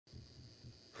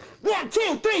1,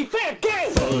 2, 3, 4, go!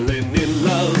 Falling in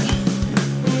love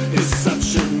is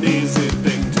such an easy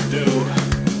thing to do.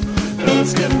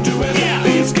 Girls can do it, Yeah.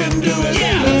 these can do it.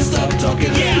 Yeah. Let's stop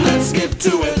talking, Yeah. let's get to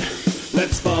it.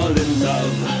 Let's fall in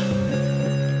love.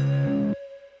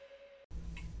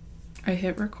 I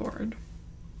hit record.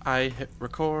 I hit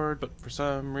record, but for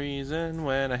some reason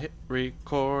when I hit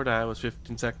record, I was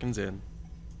 15 seconds in.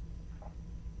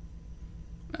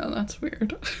 Oh, that's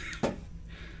weird.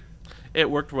 It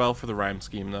worked well for the rhyme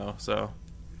scheme, though, so...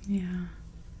 Yeah.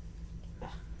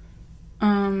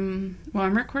 Well, I'm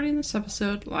recording this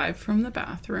episode live from the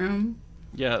bathroom.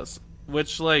 Yes.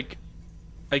 Which, like,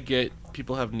 I get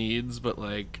people have needs, but,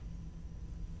 like,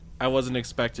 I wasn't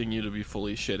expecting you to be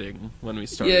fully shitting when we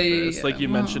started this. Yeah. Like, you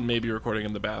Well, mentioned maybe recording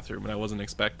in the bathroom, and I wasn't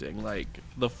expecting, like,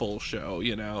 the full show,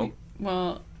 you know?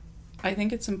 Well, I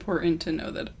think it's important to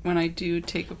know that when I do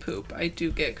take a poop, I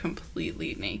do get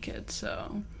completely naked,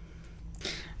 so...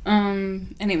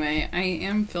 Anyway, I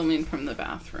am filming from the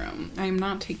bathroom. I am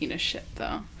not taking a shit, though.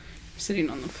 I'm sitting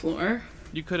on the floor.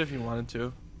 You could if you wanted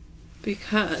to.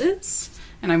 Because...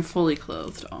 And I'm fully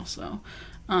clothed, also.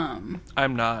 I'm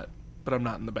not, but I'm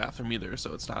not in the bathroom either,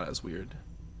 so it's not as weird.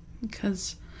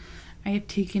 Because I had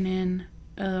taken in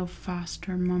a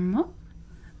foster mama,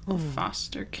 a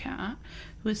foster cat,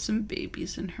 with some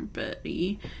babies in her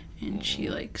belly, and she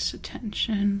likes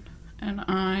attention, and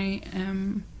I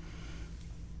am,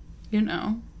 you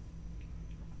know,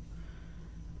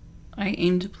 I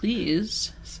aim to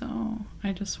please, so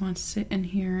I just want to sit in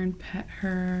here and pet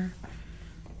her,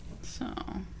 so...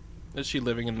 Is she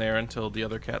living in there until the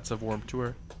other cats have warmed to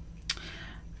her?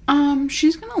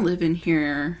 She's gonna live in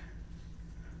here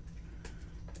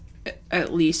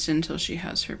at least until she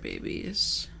has her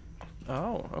babies.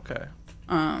 Oh, okay.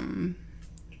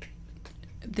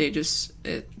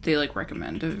 They like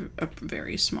recommend a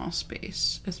very small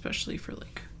space, especially for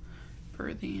like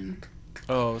birthing.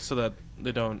 Oh, so that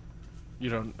you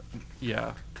don't,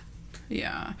 yeah.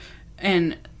 Yeah.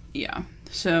 And yeah,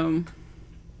 so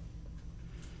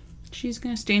she's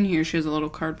gonna stay in here. She has a little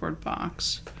cardboard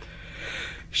box.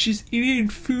 She's eating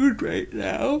food right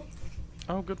now.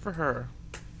 Oh, good for her.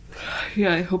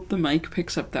 Yeah, I hope the mic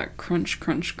picks up that crunch,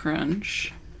 crunch,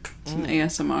 crunch. It's an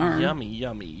ASMR. Yummy,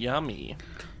 yummy, yummy.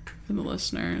 For the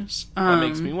listeners. That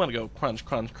makes me want to go crunch,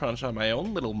 crunch, crunch on my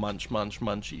own little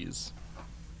munchies.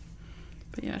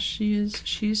 But yeah, she's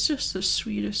just the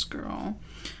sweetest girl.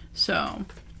 So.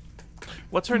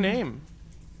 What's her name?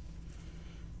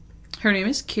 Her name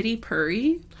is Kitty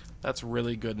Purry. That's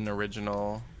really good and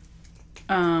original.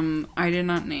 I did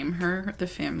not name her. The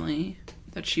family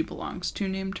that she belongs to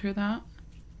named her that.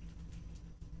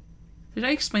 Did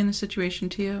I explain the situation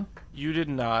to you? You did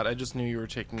not. I just knew you were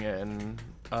taking in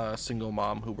a single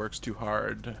mom who works too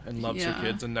hard and loves her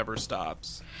kids and never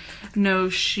stops. No,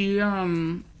 she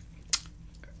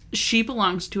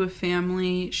belongs to a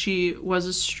family. She was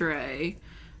a stray,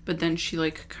 but then she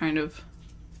like kind of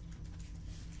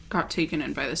got taken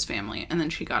in by this family, and then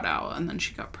she got out, and then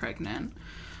she got pregnant.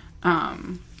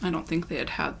 I don't think they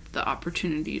had the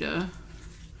opportunity to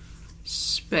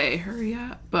spay her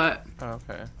yet, but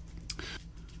Okay.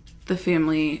 the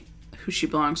family who she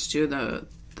belongs to, the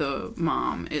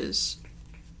mom is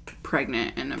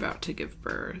pregnant and about to give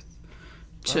birth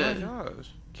to oh my gosh.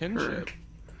 Kinship. her.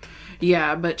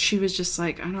 Yeah, but she was just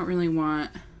like, I don't really want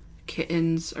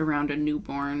kittens around a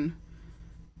newborn,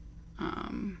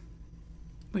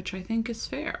 which I think is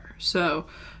fair. So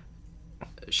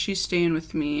she's staying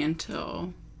with me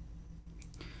until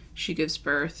she gives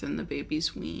birth and the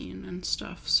babies wean and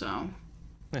stuff. So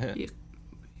yeah.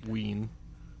 Ween.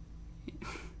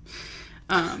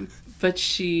 But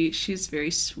she's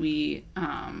very sweet.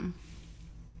 I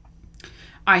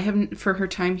haven't, for her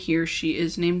time here, she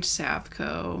is named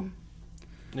Savco.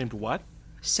 Named what?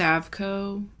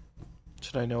 Savco.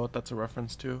 Should I know what that's a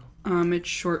reference to? It's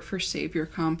short for Savior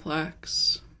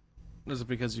Complex. Is it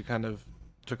because you kind of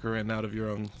took her in out of your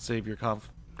own savior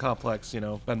complex, you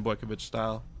know, Ben Boykovich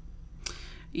style?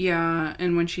 Yeah,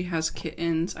 and when she has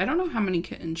kittens, I don't know how many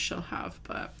kittens she'll have,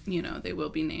 but, you know, they will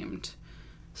be named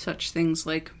such things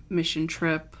like Mission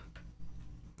Trip,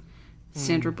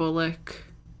 Sandra Bullock.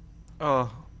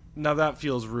 Oh, now that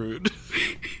feels rude.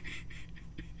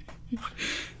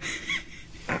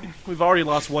 We've already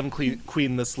lost one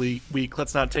queen this week.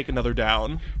 Let's not take another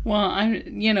down.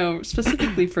 Well,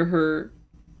 specifically for her,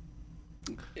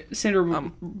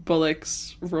 Sandra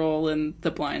Bullock's role in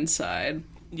The Blind Side.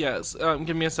 Yes,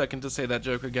 give me a second to say that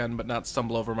joke again, but not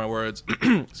stumble over my words.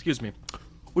 Excuse me.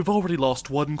 We've already lost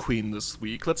one queen this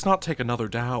week. Let's not take another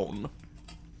down.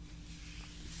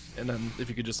 And then if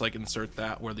you could just, like, insert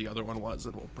that where the other one was,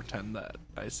 and we'll pretend that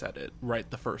I said it right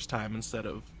the first time instead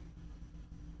of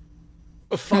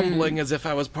fumbling as if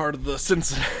I was part of the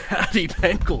Cincinnati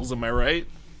Bengals, am I right?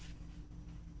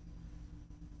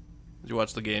 Did you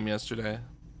watch the game yesterday?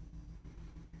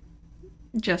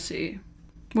 Jesse,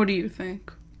 what do you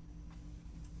think?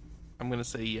 I'm gonna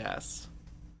say yes.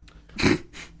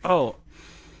 Oh,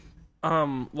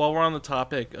 while we're on the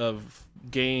topic of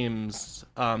games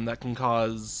that can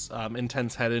cause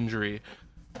intense head injury,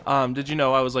 did you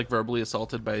know I was, like, verbally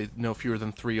assaulted by no fewer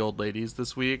than 3 old ladies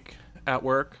this week at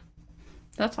work?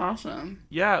 That's awesome.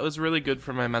 Yeah, it was really good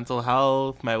for my mental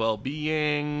health, my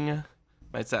well-being,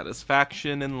 my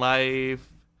satisfaction in life.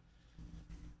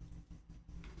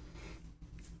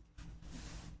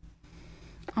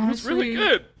 Honestly, It was really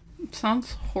good. It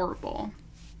sounds horrible.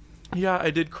 Yeah,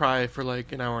 I did cry for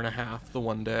like an hour and a half the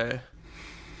one day.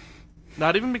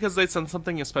 Not even because they said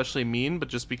something especially mean, but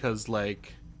just because,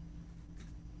 like,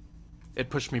 it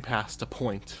pushed me past a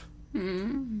point.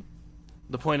 Mm.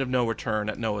 The point of no return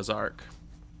at Noah's Ark.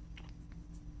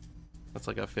 That's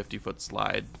like a 50-foot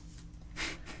slide.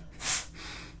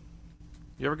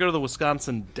 You ever go to the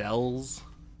Wisconsin Dells?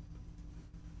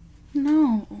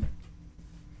 No.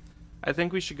 I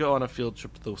think we should go on a field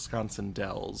trip to the Wisconsin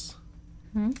Dells.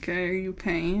 Okay, are you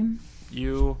paying?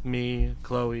 You, me,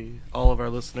 Chloe, all of our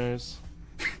listeners.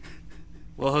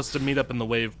 We'll host a meetup in the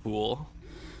wave pool.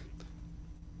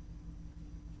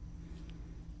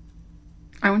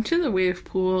 I went to the wave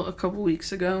pool a couple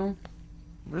weeks ago.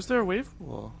 Where's there a wave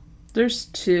pool? There's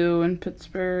 2 in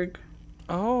Pittsburgh.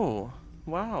 Oh,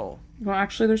 wow. Well,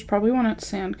 actually, there's probably one at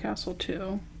Sandcastle,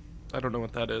 too. I don't know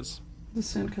what that is. The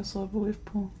Sandcastle have a wave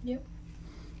pool. Yep.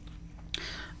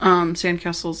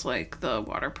 Sandcastle's like the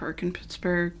water park in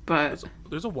Pittsburgh, but...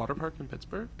 There's a water park in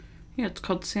Pittsburgh? Yeah, it's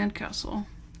called Sandcastle.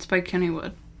 It's by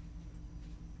Kennywood.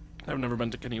 I've never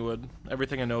been to Kennywood.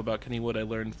 Everything I know about Kennywood I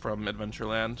learned from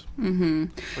Adventureland,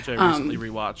 which I recently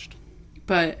rewatched.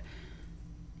 But,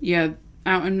 yeah,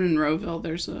 out in Monroeville,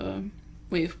 there's a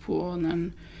wave pool, and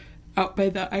then out by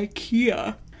the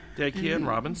IKEA. The IKEA in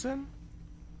Robinson?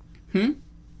 Hmm?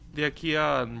 The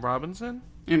IKEA in Robinson?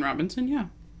 In Robinson, yeah.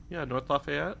 Yeah, North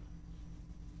Lafayette?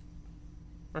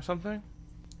 Or something?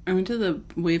 I went to the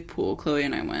wave pool, Chloe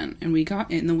and I went, and we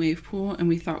got in the wave pool, and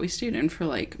we thought we stayed in for,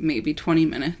 like, maybe 20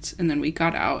 minutes, and then we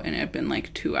got out, and it had been,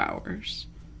 like, 2 hours.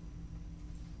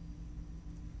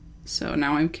 So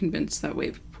now I'm convinced that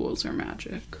wave pools are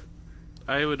magic.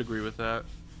 I would agree with that.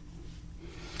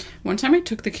 One time I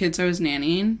took the kids I was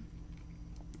nannying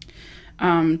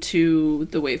to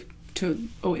a wave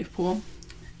pool,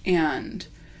 and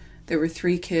there were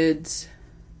 3 kids,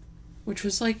 which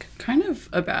was, like, kind of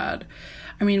a bad...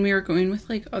 I mean, we were going with,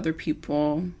 like, other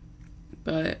people,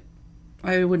 but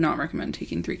I would not recommend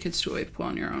taking 3 kids to a wave pool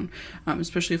on your own,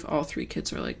 especially if all 3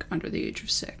 kids are, like, under the age of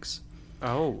 6.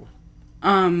 Oh.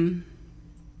 But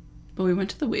we went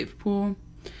to the wave pool,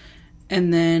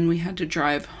 and then we had to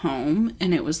drive home,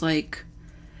 and it was, like,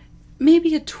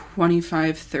 maybe a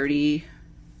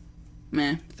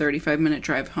 35-minute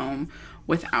drive home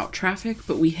without traffic,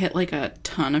 but we hit, like, a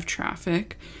ton of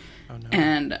traffic. Oh, no.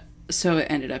 And so it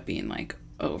ended up being, like,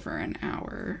 over an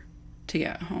hour to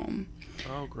get home.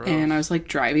 Oh, gross. And I was, like,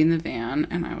 driving the van,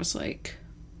 and I was, like,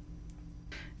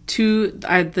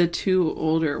 the 2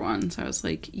 older ones, I was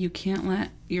like, you can't let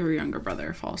your younger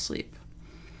brother fall asleep.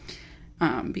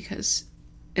 Because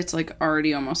it's, like,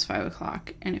 already almost 5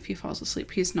 o'clock, and if he falls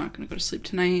asleep, he's not going to go to sleep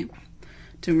tonight.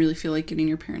 Don't really feel like getting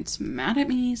your parents mad at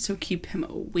me, so keep him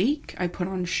awake. I put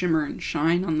on Shimmer and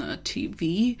Shine on the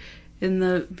TV in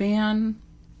the van.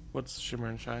 What's Shimmer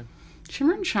and Shine?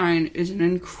 Shimmer and Shine is an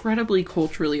incredibly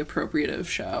culturally appropriative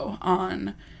show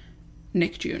on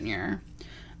Nick Jr.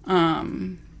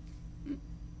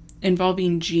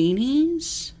 Involving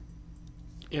genies.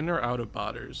 In or out of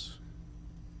botters?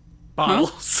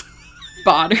 Bottles. Huh?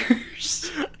 Botters.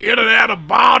 In and out of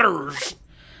botters!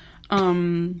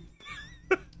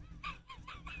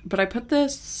 But I put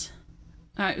this...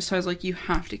 so I was like, you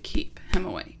have to keep him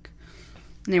awake.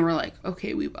 And they were like,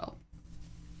 okay, we will.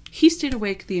 He stayed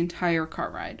awake the entire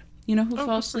car ride. You know who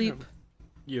fell asleep?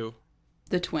 You.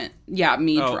 The twin. Yeah,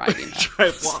 me driving it.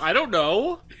 Well, I don't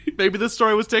know. Maybe the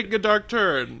story was taking a dark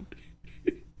turn.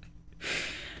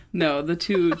 No, the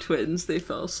 2 twins, they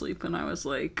fell asleep, and I was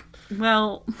like,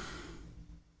 well,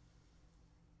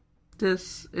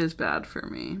 this is bad for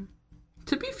me.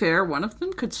 To be fair, one of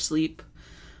them could sleep.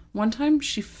 One time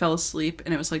she fell asleep,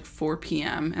 and it was like 4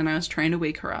 p.m., and I was trying to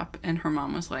wake her up, and her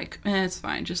mom was like, it's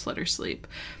fine, just let her sleep.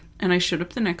 And I showed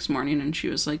up the next morning, and she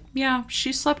was like, yeah,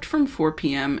 she slept from 4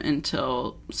 p.m.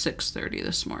 until 6:30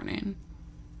 this morning.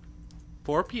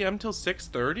 4 p.m. till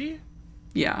 6:30?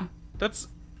 Yeah. That's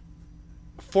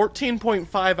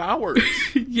 14.5 hours.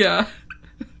 Yeah.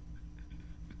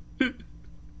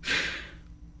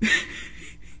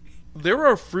 There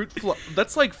are fruit fly.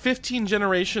 That's like 15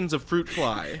 generations of fruit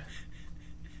fly.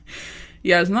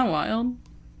 Yeah, isn't that wild?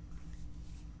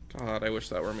 God, I wish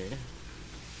that were me.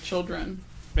 Children.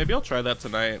 Maybe I'll try that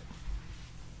tonight.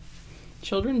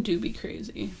 Children do be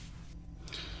crazy.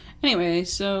 Anyway,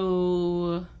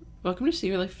 so welcome to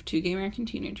Secret Life of Two Gay American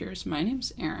Teenagers. My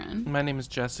name's Erin. My name is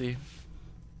Jesse.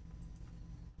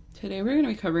 Today we're going to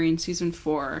be covering Season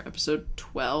 4, Episode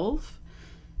 12,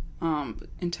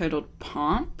 entitled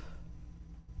Pomp.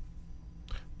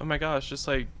 Oh my gosh, just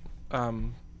like,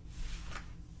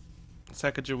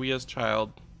 Sacagawea's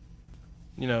child.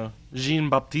 You know,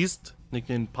 Jean-Baptiste,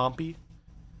 nicknamed Pompey.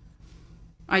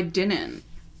 I didn't.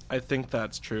 I think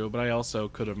that's true, but I also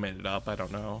could have made it up. I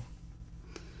don't know.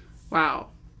 Wow.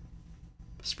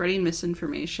 Spreading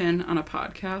misinformation on a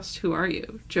podcast? Who are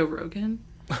you? Joe Rogan?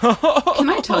 Can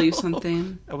I tell you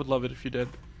something? I would love it if you did.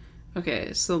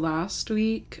 Okay, so last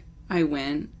week I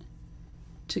went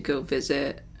to go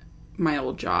visit my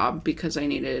old job because I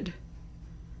needed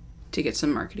to get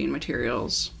some marketing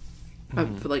materials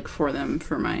for them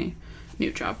for my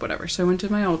new job, whatever. So I went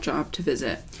to my old job to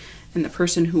visit, and the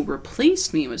person who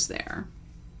replaced me was there.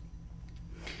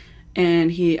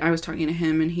 And I was talking to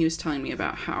him, and he was telling me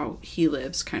about how he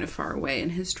lives kind of far away,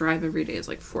 and his drive every day is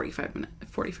like 45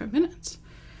 minutes.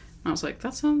 And I was like,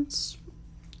 that sounds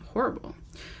horrible.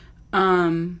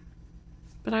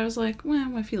 But I was like,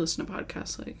 well, if you listen to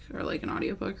podcasts, or like an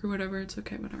audiobook or whatever, it's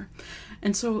okay, whatever.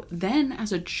 And so then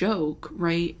as a joke,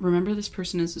 right, remember this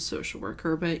person is a social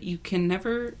worker, but you can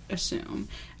never assume.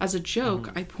 As a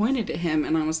joke, I pointed to him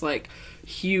and I was like,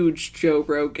 huge Joe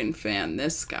Rogan fan,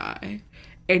 this guy.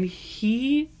 And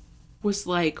he was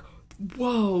like,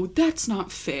 whoa, that's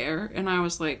not fair. And I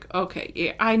was like, okay,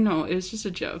 yeah, I know, it was just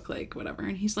a joke, like, whatever.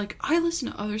 And he's like, I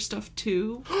listen to other stuff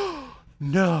too.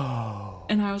 No.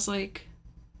 And I was like,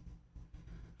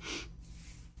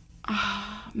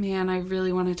 man, I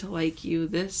really wanted to like you.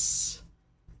 This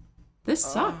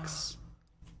sucks.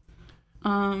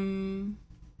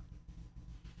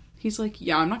 He's like,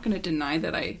 yeah, I'm not going to deny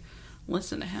that I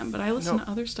listen to him, but I listen to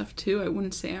other stuff too. I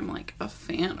wouldn't say I'm like a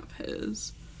fan of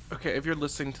his. Okay, if you're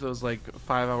listening to those like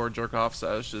 5-hour jerk-off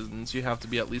sessions, you have to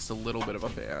be at least a little bit of a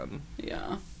fan.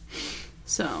 Yeah.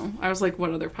 So I was like,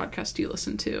 what other podcast do you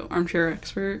listen to? Armchair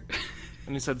Expert?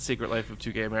 And he said Secret Life of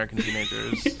Two Gay American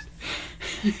Teenagers.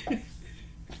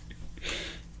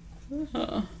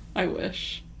 I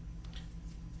wish.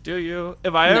 Do you?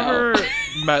 If I ever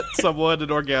met someone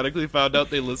and organically found out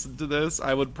they listened to this,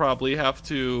 I would probably have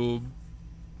to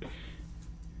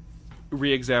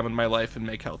re-examine my life and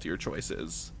make healthier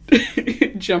choices.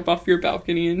 Jump off your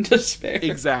balcony in despair.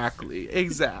 Exactly.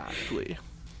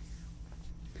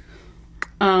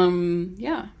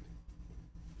 Yeah.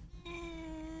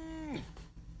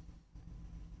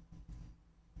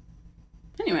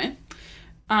 Anyway,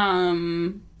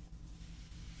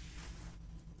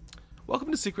 welcome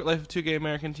to Secret Life of Two Gay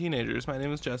American Teenagers. My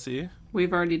name is Jesse.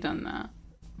 We've already done that.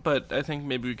 But I think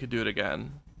maybe we could do it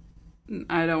again.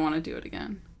 I don't want to do it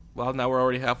again. Well, now we're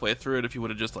already halfway through it. If you would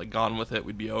have just like gone with it,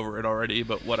 we'd be over it already,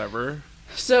 but whatever.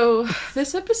 So,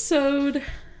 this episode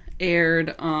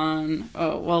aired on...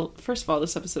 Oh, well, first of all,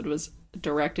 this episode was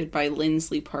directed by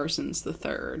Lindsley Parsons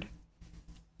III.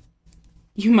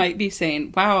 You might be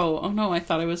saying, wow, oh no, I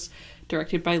thought it was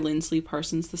directed by Lindsley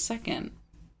Parsons II.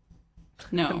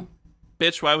 No.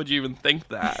 Bitch, why would you even think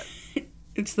that?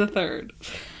 It's the third.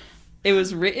 It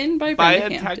was written by Buy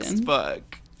Brenda a Hampton.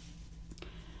 textbook.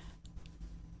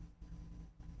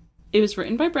 It was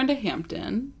written by Brenda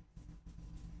Hampton.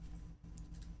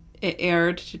 It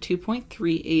aired to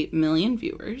 2.38 million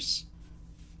viewers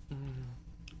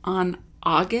on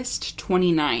August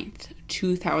 29th,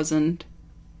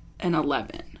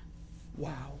 2011.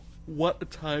 Wow. What a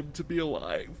time to be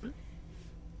alive.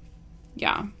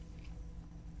 Yeah.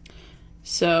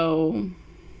 So, do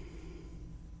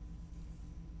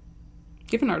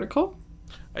you have an article?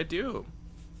 I do.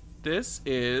 This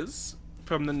is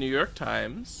from the New York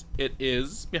Times. It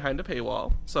is behind a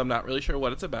paywall, so I'm not really sure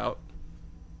what it's about.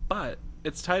 But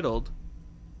it's titled,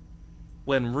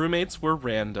 When Roommates Were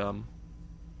Random.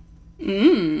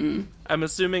 I'm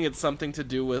assuming it's something to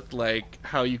do with, like,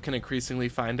 how you can increasingly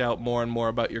find out more and more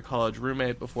about your college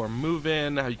roommate before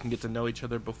move-in, how you can get to know each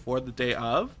other before the day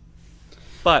of.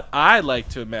 But I like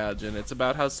to imagine it's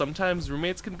about how sometimes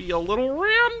roommates can be a little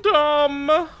random.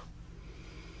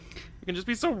 You can just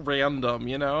be so random,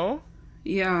 you know?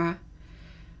 Yeah.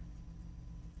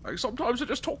 Like, sometimes I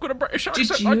just talk in a British Did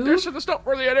accent you? like this, and there's not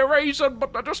really any reason,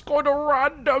 but they're just kind of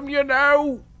random, you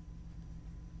know?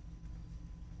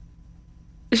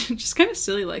 Just kind of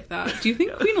silly like that. Do you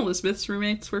think Queen Elizabeth's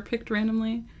roommates were picked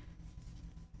randomly?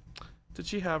 Did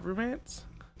she have roommates?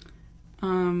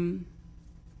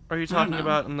 Are you talking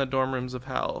about in the dorm rooms of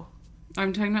hell?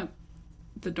 I'm talking about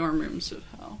the dorm rooms of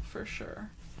hell, for sure.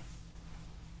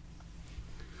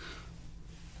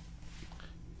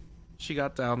 She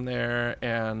got down there,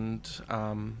 and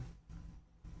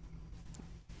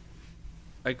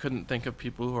I couldn't think of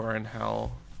people who are in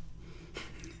hell.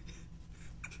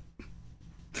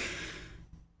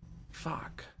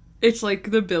 Fuck. It's like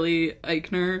the Billy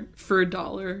Eichner for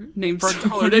 $1 named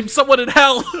Name someone in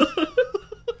hell.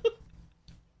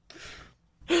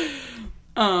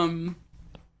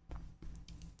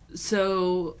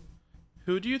 So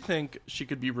who do you think she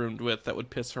could be roomed with that would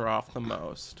piss her off the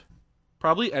most?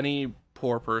 Probably any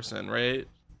poor person, right?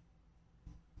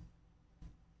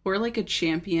 or like a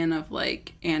champion of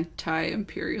like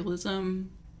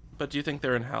anti-imperialism. But do you think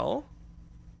they're in hell?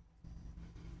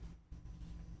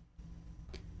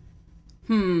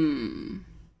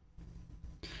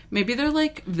 Maybe they're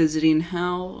like visiting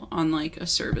hell on like a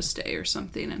service day or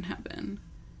something in heaven.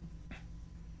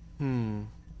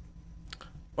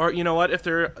 Or you know what? If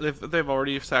they've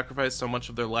already sacrificed so much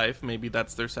of their life, maybe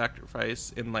that's their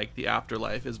sacrifice in like the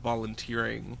afterlife, is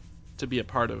volunteering to be a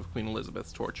part of Queen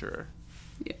Elizabeth's torture.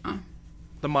 Yeah.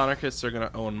 The monarchists are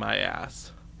gonna own my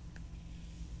ass.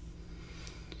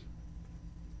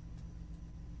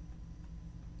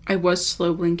 I was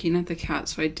slow blinking at the cat,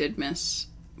 so I did miss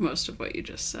most of what you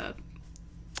just said.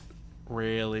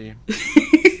 Really?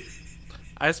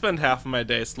 I spend half of my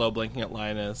day slow blinking at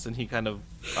Linus, and he kind of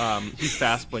he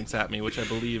fast blinks at me, which I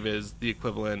believe is the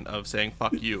equivalent of saying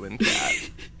 "fuck you" in cat.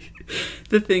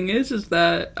 The thing is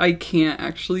that I can't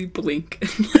actually blink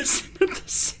and listen at the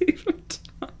same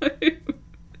time.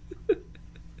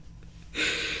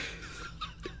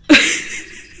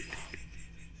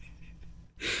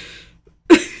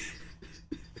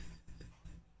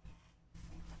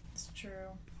 It's true.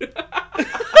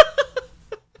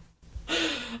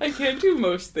 I can't do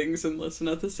most things and listen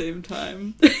at the same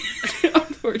time,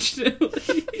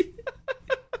 unfortunately.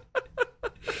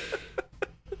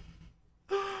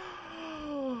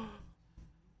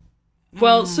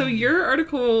 Well, so your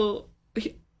article,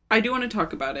 I do want to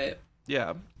talk about it.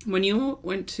 Yeah. When you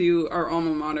went to our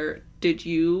alma mater, did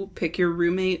you pick your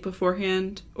roommate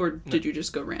beforehand, or did you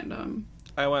just go random?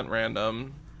 I went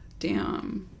random.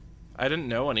 Damn. I didn't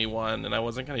know anyone, and I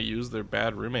wasn't going to use their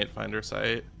bad roommate finder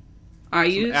site. I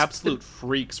Some used absolute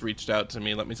freaks reached out to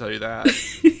me, let me tell you that.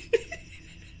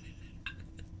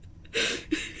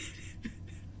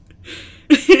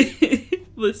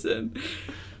 Listen.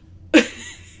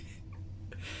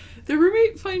 The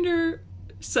roommate finder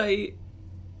site,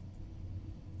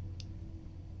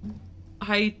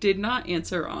 I did not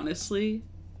answer honestly.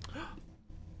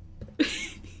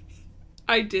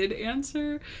 I did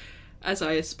answer as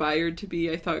I aspired to be.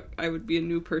 I thought I would be a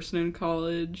new person in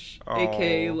college,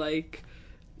 aka like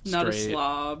not a Straight.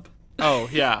 slob. Oh,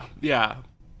 yeah, yeah.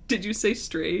 Did you say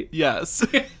straight? Yes.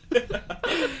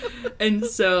 And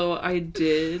so I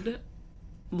did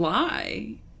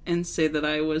lie and say that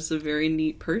I was a very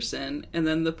neat person. And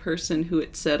then the person who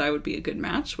it said I would be a good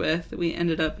match with, we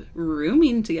ended up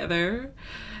rooming together.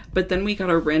 But then we got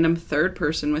a random third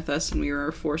person with us, and we were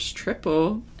a forced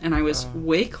triple. And I was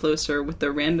way closer with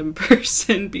the random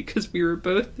person because we were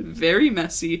both very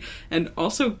messy and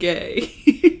also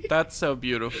gay. That's so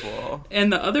beautiful.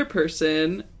 And the other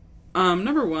person,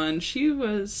 number one, she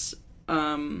was,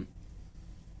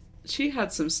 she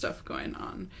had some stuff going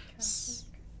on.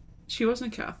 She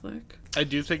wasn't Catholic. I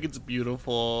do think it's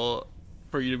beautiful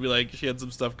for you to be like, she had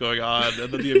some stuff going on,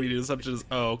 and then the immediate assumption is,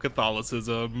 oh,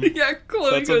 Catholicism. Yeah,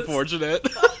 Chloe That's goes, unfortunate.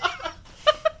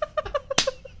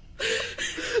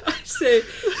 I say,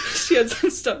 she had some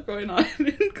stuff going on,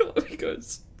 and Chloe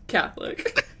goes,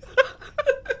 Catholic.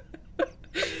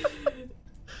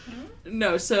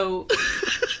 No, so...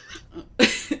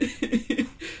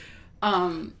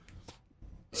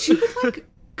 she would, like,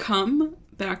 come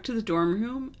back to the dorm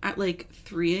room at, like,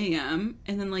 3 a.m.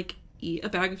 and then, like, eat a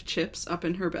bag of chips up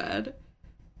in her bed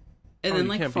and then, you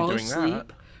like, can't be fall doing asleep.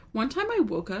 that. One time I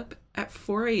woke up at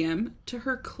 4 a.m. to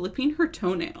her clipping her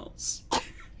toenails.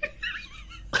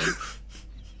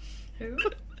 Who?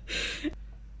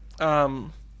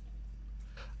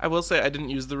 I will say I didn't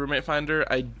use the roommate finder.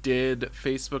 I did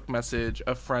Facebook message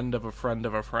a friend of a friend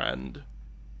of a friend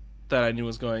that I knew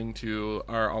was going to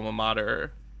our alma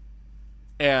mater.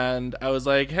 And I was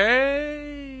like,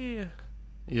 hey,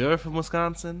 you're from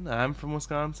Wisconsin, I'm from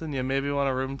Wisconsin, you maybe want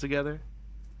to room together?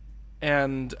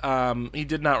 And he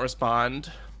did not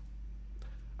respond.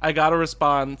 I got a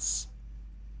response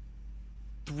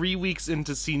 3 weeks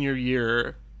into senior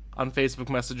year on Facebook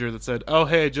Messenger that said, "Oh,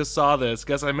 hey, just saw this.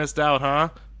 Guess I missed out, huh?"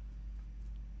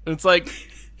 And it's like,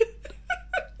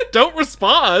 don't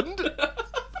respond.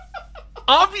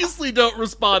 Obviously don't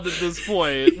respond at this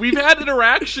point. We've had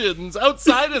interactions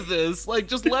outside of this. Like,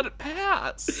 just let it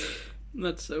pass.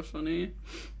 That's so funny.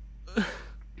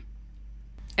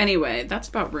 Anyway, that's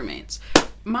about roommates.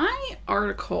 My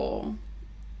article,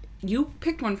 you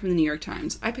picked one from the New York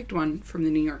Times. I picked one from the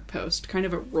New York Post. Kind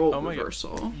of a role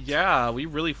reversal. God. Yeah, we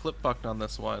really flip-fucked on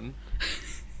this one.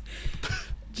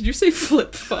 Did you say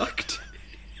flip-fucked?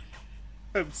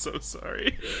 I'm so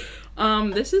sorry.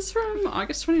 This is from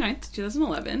August 29th,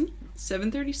 2011,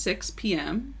 7:36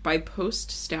 p.m. by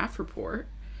Post Staff Report.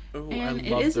 Ooh, And I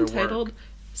it love is their entitled work.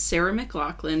 Sarah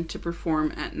McLachlan to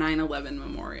perform at 9/11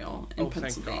 Memorial in Thank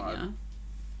Pennsylvania.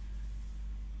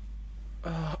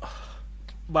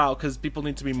 Wow, because people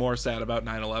need to be more sad about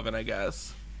 9/11, I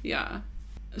guess. Yeah.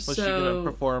 Was she going to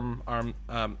perform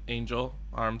Angel,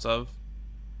 Arms of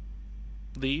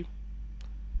Lee?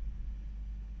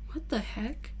 What the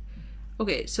heck?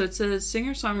 Okay, so it says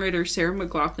singer-songwriter Sarah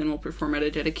McLachlan will perform at a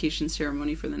dedication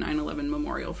ceremony for the 9/11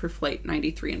 Memorial for Flight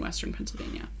 93 in Western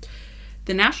Pennsylvania.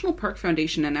 The National Park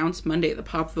Foundation announced Monday the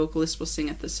pop vocalist will sing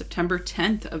at the September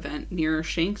 10th event near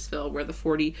Shanksville, where the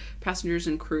 40 passengers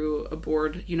and crew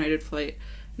aboard United Flight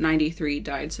 93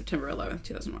 died September 11th,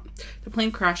 2001. The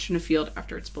plane crashed in a field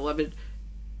after it's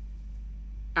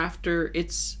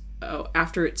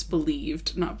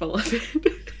believed, not beloved.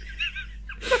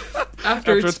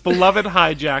 After its beloved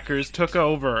hijackers took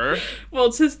over. Well,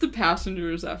 it says the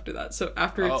passengers after that. So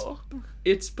after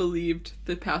it's believed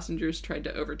the passengers tried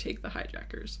to overtake the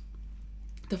hijackers.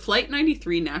 The Flight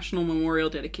 93 National Memorial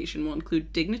dedication will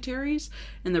include dignitaries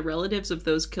and the relatives of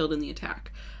those killed in the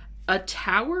attack. A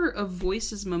Tower of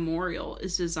Voices memorial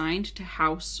is designed to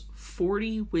house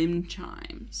 40 wind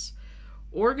chimes.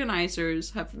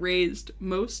 Organizers have raised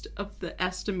most of the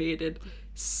estimated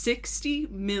 $60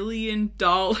 million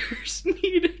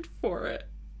needed for it.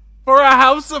 For a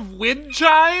house of wind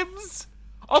chimes?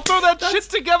 I'll throw that shit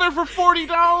together for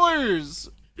 $40.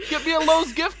 Get me a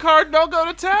Lowe's gift card and I'll go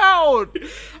to town.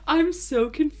 I'm so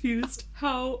confused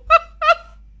how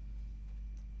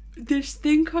this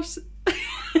thing costs...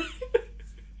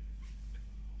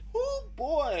 Oh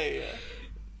boy.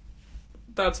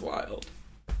 That's wild.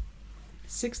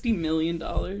 $60 million.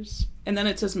 And then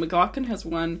it says McLachlan has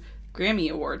won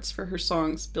Grammy Awards for her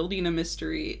songs Building a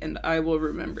Mystery and I Will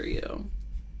Remember You.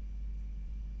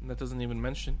 And that doesn't even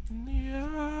mention In the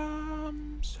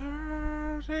arms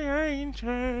of the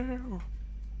angel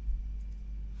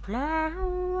fly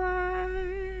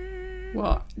away.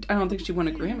 Well, I don't think she won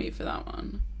a Grammy for that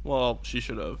one. Well, she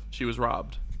should have. She was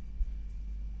robbed.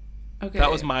 Okay.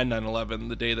 That was my 9/11,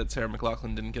 the day that Sarah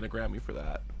McLachlan didn't get a Grammy for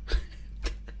that.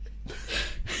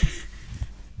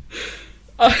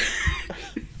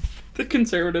 The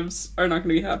conservatives are not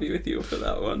going to be happy with you for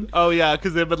that one. Oh yeah,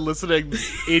 because they've been listening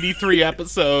 83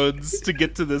 episodes to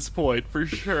get to this point, for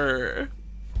sure.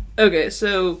 Okay,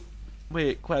 so...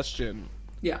 Wait, question.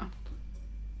 Yeah.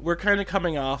 We're kind of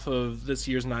coming off of this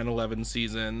year's 9/11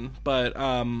 season, but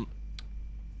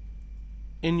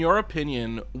in your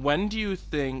opinion, when do you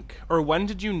think, or when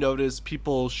did you notice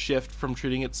people shift from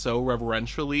treating it so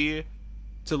reverentially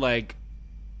to, like,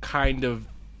 kind of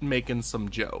making some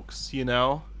jokes, you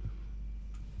know?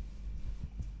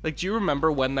 Like, do you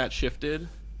remember when that shifted?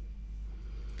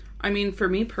 I mean, for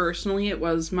me personally, it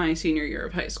was my senior year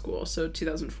of high school, so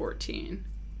 2014.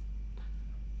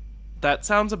 That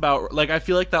sounds about... Like, I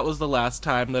feel like that was the last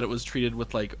time that it was treated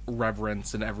with, like,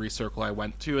 reverence in every circle I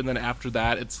went to, and then after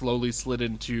that, it slowly slid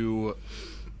into...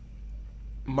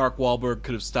 Mark Wahlberg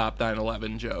could have stopped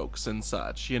 9/11 jokes and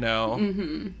such, you know?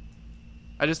 Mm-hmm.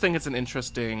 I just think it's an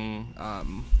interesting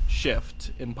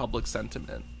shift in public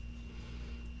sentiment.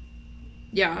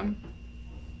 Yeah.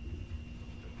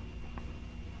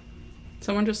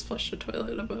 Someone just flushed a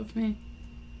toilet above me.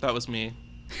 That was me.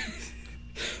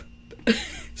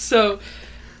 So,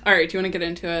 alright, do you want to get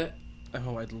into it?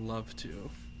 Oh, I'd love to.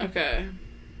 Okay.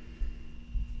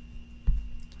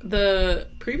 The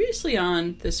previously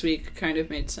on this week kind of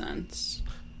made sense.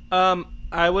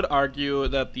 I would argue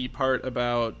that the part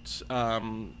about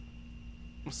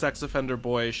sex offender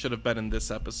boy should have been in this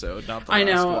episode, not the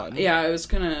last one. Yeah, I was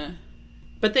gonna...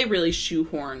 But they really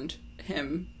shoehorned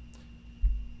him.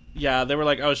 Yeah, they were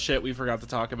like, oh shit, we forgot to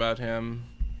talk about him.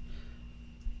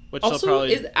 Which Also,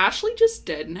 probably... is Ashley just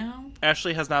dead now?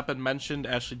 Ashley has not been mentioned.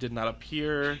 Ashley did not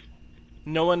appear.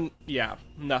 No one, yeah,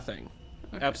 nothing.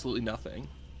 Okay. Absolutely nothing.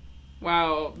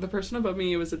 Wow, the person above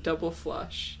me was a double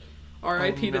flush.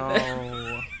 R.I.P. to them.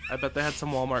 No. I bet they had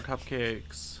some Walmart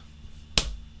cupcakes.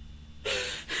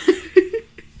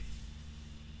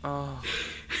 Oh,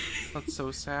 that's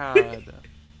so sad.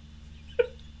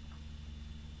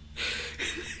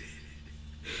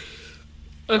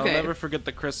 I'll Okay. never forget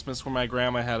the Christmas where my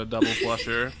grandma had a double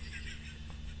flusher.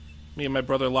 Me and my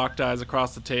brother locked eyes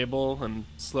across the table and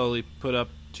slowly put up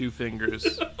 2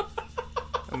 fingers.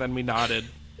 And then we nodded.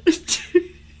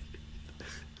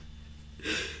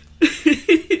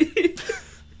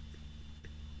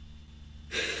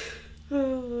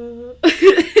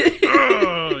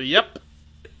 Oh, yep.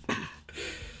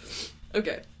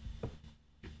 Okay.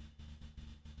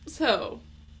 So,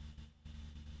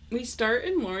 we start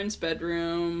in Lauren's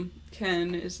bedroom.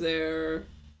 Ken is there.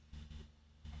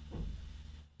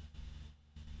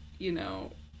 You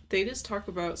know, they just talk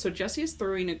about... So Jesse is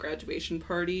throwing a graduation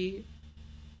party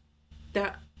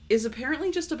that is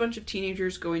apparently just a bunch of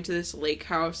teenagers going to this lake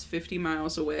house 50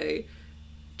 miles away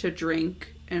to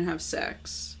drink and have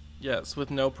sex. Yes,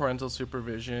 with no parental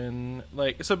supervision.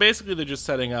 Like, so basically they're just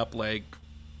setting up, like...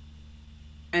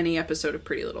 Any episode of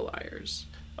Pretty Little Liars.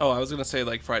 Oh, I was gonna say,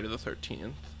 like, Friday the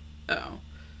 13th. Oh.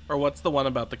 Or what's the one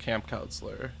about the camp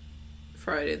counselor?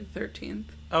 Friday the 13th.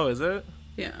 Oh, is it?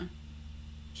 Yeah.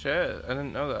 Shit, I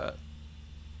didn't know that.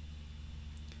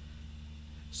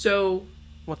 So...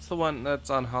 What's the one that's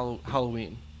on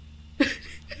Halloween?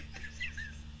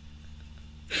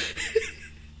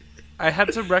 I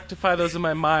had to rectify those in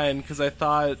my mind because I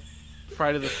thought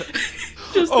Friday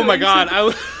the... Oh my god,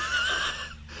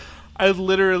 I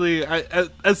literally...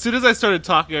 as soon as I started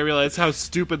talking, I realized how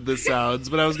stupid this sounds,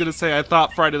 but I was going to say I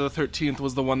thought Friday the 13th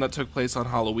was the one that took place on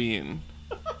Halloween.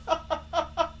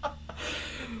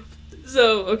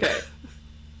 So, okay.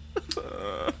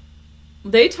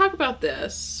 They talk about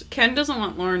this. Ken doesn't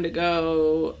want Lauren to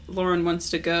go. Lauren wants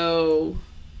to go.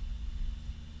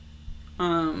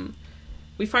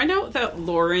 We find out that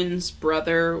Lauren's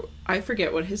brother, I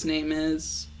forget what his name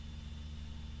is.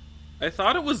 I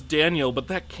thought it was Daniel, but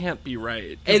that can't be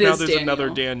right. It now is there's Daniel. another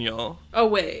Daniel. Oh,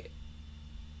 wait.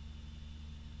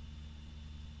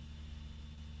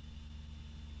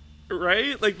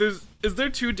 Right? Like, is there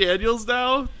 2 Daniels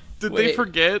now? Did they Wait.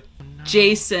 forget?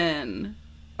 Jason.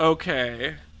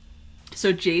 Okay.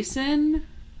 So Jason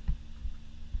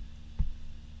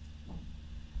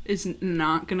is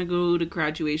not going to go to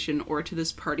graduation or to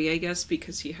this party, I guess,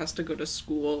 because he has to go to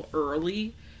school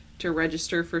early to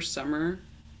register for summer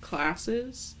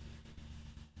classes.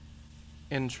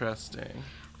 Interesting.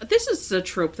 This is a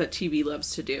trope that TV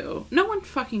loves to do. No one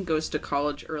fucking goes to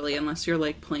college early unless you're,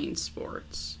 like, playing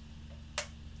sports.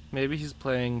 Maybe he's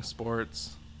playing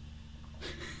sports.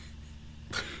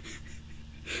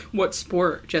 What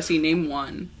sport? Jesse, name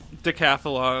one.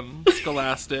 Decathlon.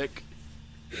 Scholastic.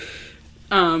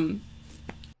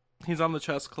 He's on the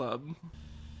chess club.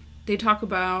 They talk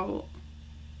about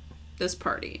this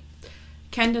party.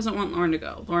 Ken doesn't want Lauren to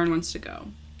go. Lauren wants to go.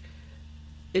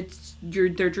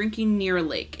 They're drinking near a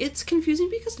lake. It's confusing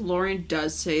because Lauren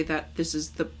does say that this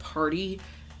is the party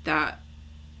that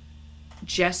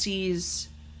Jesse's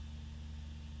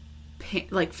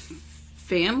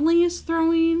family is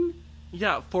throwing.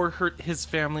 Yeah, for his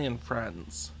family and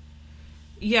friends.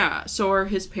 Yeah, so are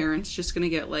his parents just gonna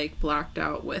get, like, blacked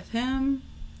out with him?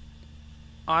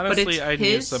 Honestly, I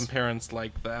knew some parents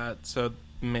like that, so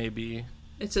maybe.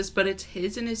 It says, but it's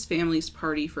his and his family's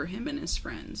party for him and his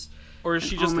friends. Or is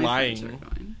she just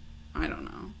lying? I don't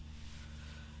know.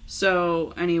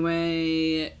 So,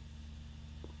 anyway,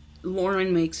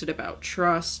 Lauren makes it about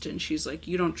trust, and she's like,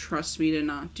 you don't trust me to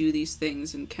not do these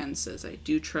things, and Ken says, I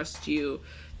do trust you,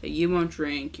 that you won't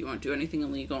drink, you won't do anything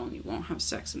illegal, and you won't have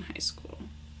sex in high school.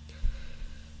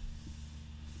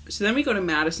 So then we go to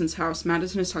Madison's house.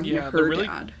 Madison is talking to her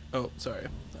dad. Oh, sorry.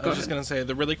 I was just going to say,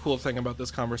 the really cool thing about this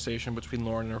conversation between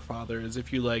Lauren and her father is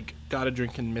if you, like, got a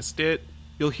drink and missed it,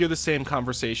 you'll hear the same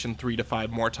conversation 3 to 5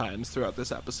 more times throughout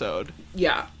this episode.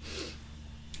 Yeah.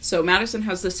 So Madison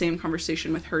has the same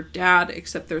conversation with her dad,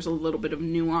 except there's a little bit of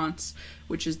nuance,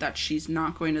 which is that she's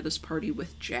not going to this party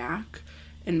with Jack.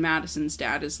 And Madison's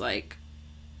dad is like,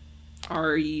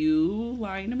 are you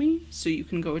lying to me so you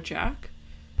can go with Jack?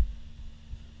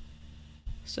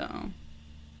 So,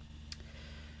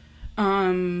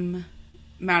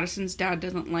 Madison's dad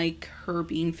doesn't like her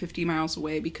being 50 miles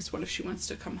away because what if she wants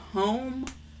to come home?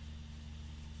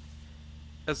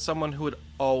 As someone who would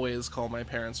always call my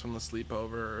parents from the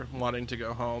sleepover wanting to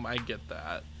go home, I get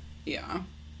that. Yeah.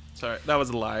 Sorry, that was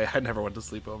a lie. I never went to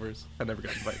sleepovers. I never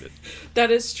got invited.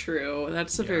 That is true.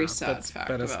 That's a very sad fact.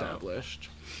 Been established.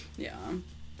 Yeah.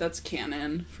 That's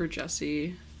canon for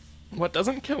Jesse. What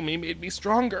doesn't kill me made me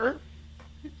stronger.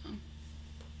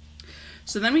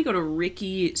 So then we go to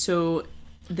Ricky. So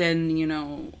then, you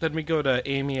know... Then we go to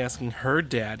Amy asking her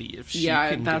daddy if she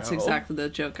can that's go. exactly the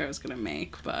joke I was going to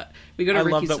make. But we go to I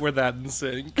Ricky's... love that we're that in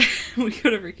sync. We go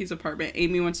to Ricky's apartment.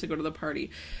 Amy wants to go to the party.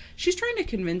 She's trying to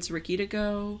convince Ricky to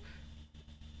go.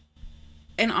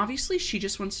 And obviously she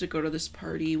just wants to go to this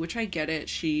party, which I get it.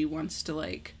 She wants to,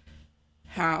 like,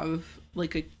 have,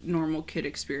 like, a normal kid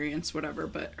experience, whatever.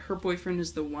 But her boyfriend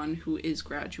is the one who is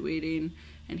graduating,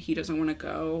 and he doesn't want to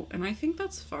go. And I think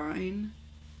that's fine.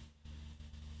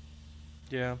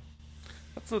 Yeah.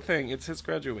 That's the thing. It's his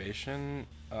graduation.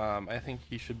 I think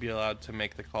he should be allowed to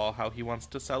make the call how he wants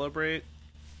to celebrate.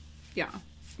 Yeah.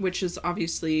 Which is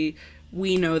obviously,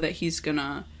 we know that he's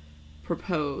gonna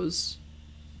propose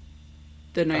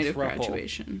the night of throuple.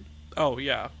 graduation. Oh,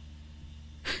 yeah.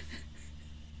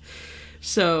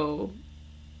 So,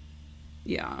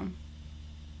 yeah.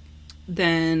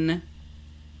 Then,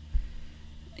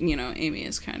 you know, Amy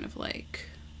is kind of like,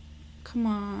 come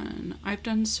on, I've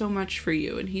done so much for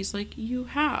you. And he's like, you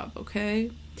have,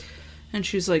 okay? And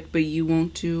she's like, but you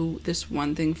won't do this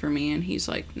one thing for me. And he's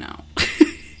like, no.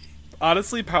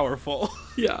 Honestly powerful.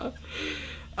 Yeah.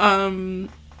 Then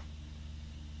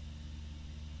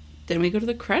we go to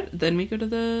the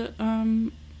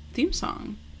theme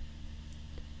song.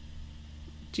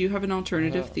 Do you have an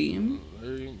alternative theme?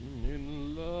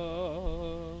 In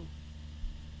love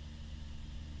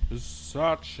is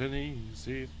such an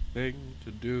easy thing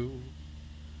to do.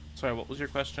 Sorry, what was your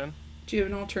question? Do you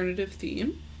have an alternative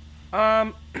theme?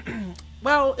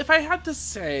 Well, if I had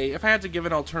to give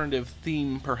an alternative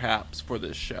theme perhaps for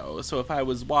this show, so if I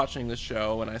was watching the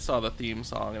show and I saw the theme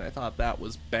song and I thought that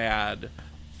was bad,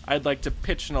 I'd like to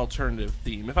pitch an alternative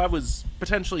theme. If I was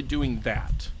potentially doing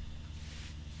that,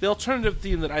 the alternative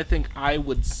theme that I think I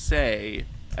would say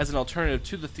as an alternative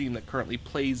to the theme that currently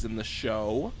plays in the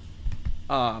show,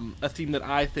 a theme that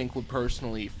I think would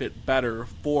personally fit better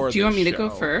for the show. Do you want me to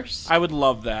go first? I would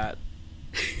love that.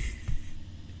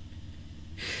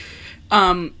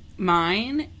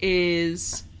 Mine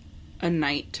is A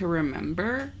Night to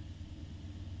Remember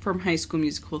from High School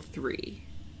Musical 3.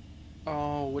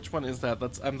 Oh, which one is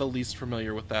that? I'm the least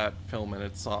familiar with that film and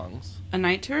its songs. A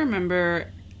Night to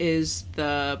Remember is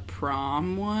the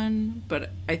prom one,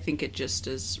 but I think it just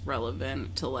is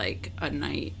relevant to, like, a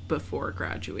night before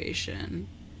graduation.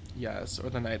 Yes,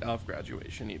 or the night of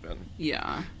graduation even.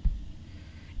 Yeah.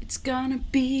 It's gonna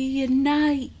be a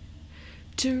night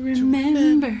to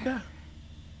remember.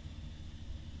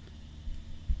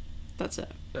 That's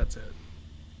it. That's it.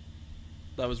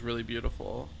 That was really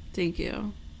beautiful. Thank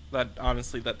you. That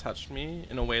touched me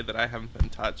in a way that I haven't been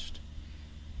touched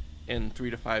in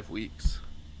 3 to 5 weeks.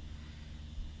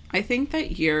 I think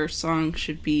that your song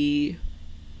should be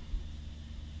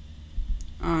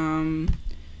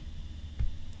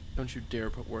Don't you dare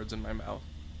put words in my mouth.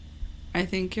 I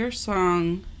think your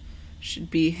song should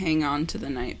be Hang On to the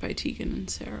Night by Tegan and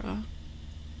Sarah.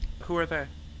 Who are they?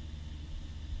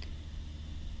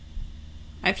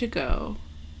 I have to go.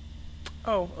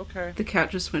 Oh, okay. The cat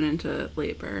just went into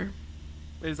labor.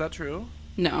 Is that true?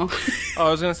 No. Oh, I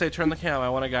was gonna say turn the cam. I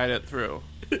want to guide it through.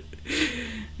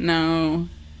 No.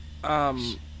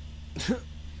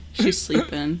 She's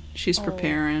sleeping. She's Oh.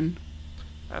 preparing.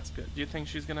 That's good. Do you think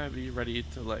she's gonna be ready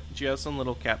to, like... Do you have some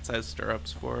little cat-sized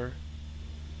stirrups for her?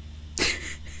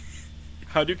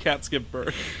 How do cats give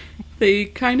birth? They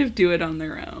kind of do it on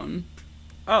their own.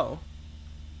 Oh.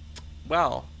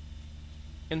 Well.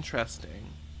 Interesting.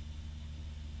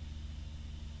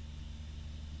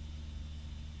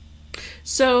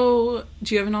 So,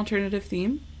 do you have an alternative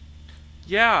theme?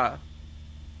 Yeah.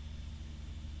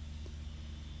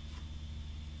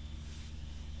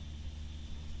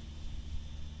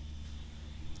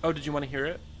 Oh, did you want to hear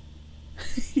it?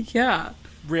 Yeah.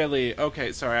 Really?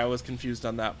 Okay, sorry, I was confused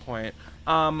on that point.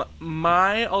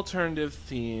 My alternative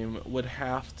theme would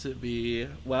have to be,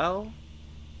 well...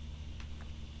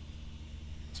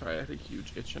 Sorry, I had a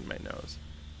huge itch in my nose.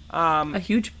 A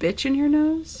huge bitch in your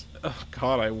nose? Oh,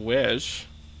 God, I wish.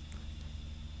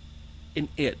 An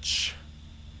itch.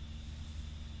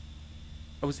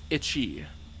 I was itchy.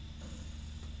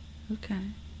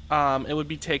 Okay. It would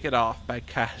be Take It Off by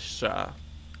Kesha.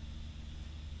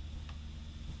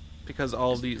 Because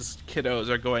all these kiddos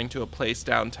are going to a place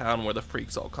downtown where the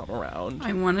freaks all come around.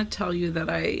 I want to tell you that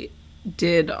I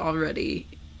did already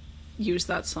use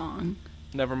that song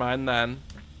Never mind then.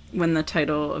 when the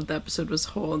title of the episode was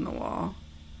Hole in the Wall.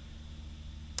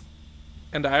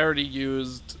 And I already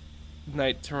used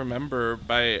Night to Remember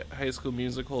by High School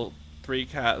Musical 3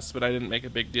 casts, but I didn't make a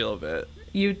big deal of it.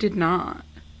 You did not.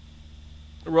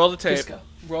 Roll the tape. Just go.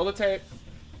 Roll the tape.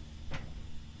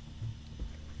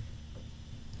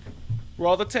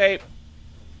 Roll the tape.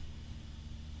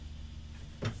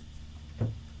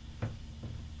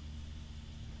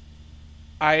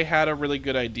 I had a really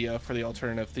good idea for the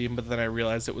alternative theme, but then I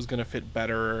realized it was going to fit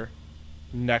better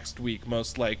next week,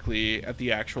 most likely, at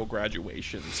the actual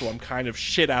graduation. So I'm kind of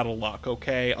shit out of luck,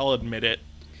 okay? I'll admit it.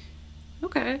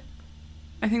 Okay.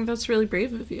 I think that's really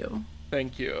brave of you.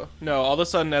 Thank you. No, all of a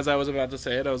sudden, as I was about to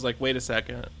say it, I was like, wait a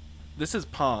second. This is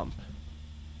Pomp.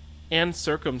 And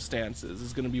Circumstances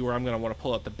is going to be where I'm going to want to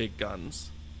pull out the big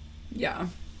guns. Yeah.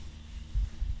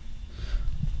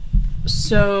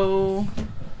 So,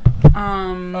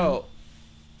 Oh.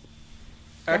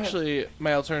 Actually,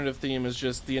 my alternative theme is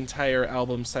just the entire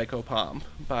album Psycho Pomp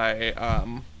by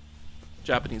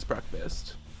Japanese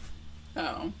Breakfast.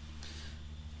 Oh.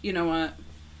 You know what?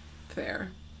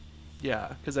 Fair.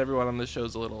 Yeah, because everyone on this show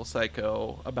is a little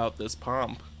psycho about this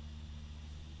Pomp.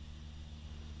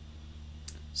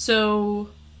 So,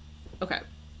 okay.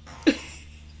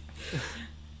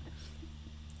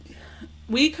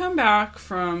 We come back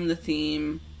from the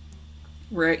theme.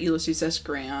 We're at Ulysses S.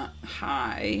 Grant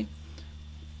High.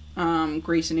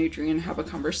 Grace and Adrian have a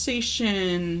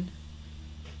conversation.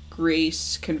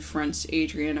 Grace confronts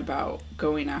Adrian about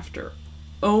going after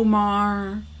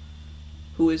Omar,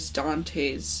 who is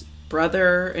Dante's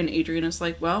brother, and Adrian is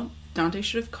like, well, Dante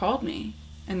should have called me.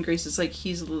 And Grace is like,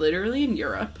 he's literally in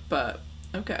Europe, but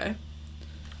okay.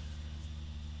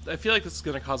 I feel like this is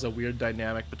going to cause a weird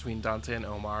dynamic between Dante and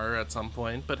Omar at some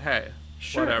point, but hey,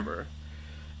 Sure. whatever.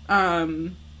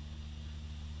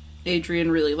 Adrian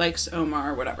really likes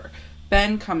Omar, whatever.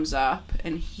 Ben comes up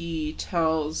and he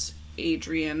tells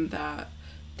Adrian that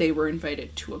they were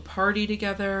invited to a party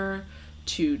together,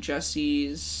 to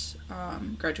Jesse's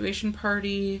graduation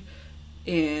party,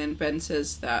 and Ben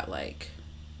says that, like,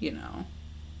 you know,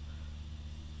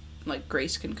 like,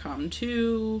 Grace can come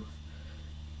too.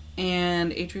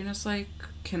 And Adrian is like,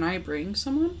 can I bring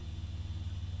someone?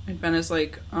 And Ben is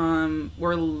like,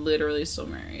 we're literally still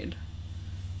married.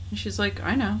 And she's like,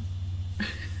 I know.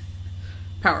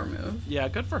 Power move. Yeah,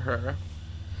 good for her.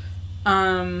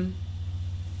 And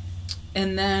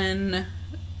then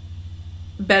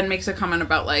Ben makes a comment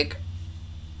about, like,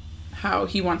 how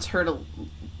he wants her to,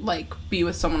 like, be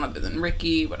with someone other than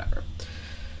Ricky, whatever.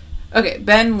 Okay,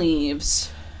 Ben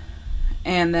leaves.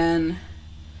 And then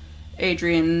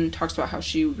Adrian talks about how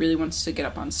she really wants to get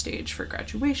up on stage for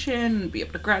graduation and be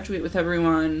able to graduate with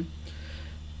everyone.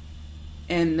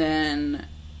 And then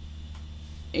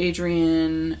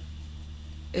Adrian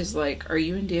is like, are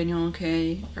you and Daniel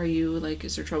okay? Are you, like,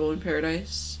 is there trouble in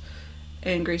paradise?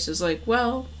 And Grace is like,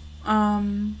 well,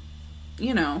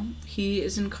 you know, he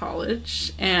is in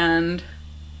college and,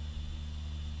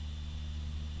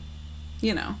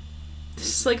 you know,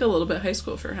 this is like a little bit high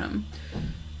school for him.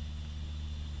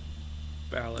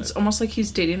 Valid. It's almost like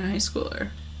he's dating a high schooler.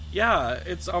 Yeah,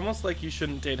 it's almost like you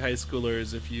shouldn't date high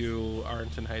schoolers if you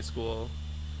aren't in high school.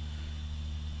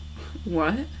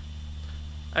 What?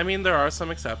 I mean, there are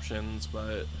some exceptions,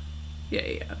 but...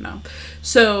 Yeah, no.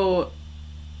 So...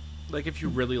 like, if you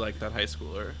really like that high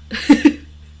schooler.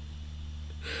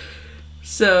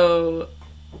 So...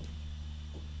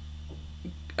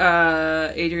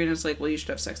 Adrian is like, well, you should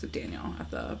have sex with Daniel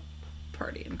at the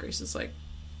party. And Grace is like,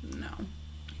 no.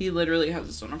 He literally has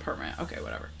his own apartment. Okay,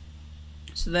 whatever.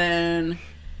 So then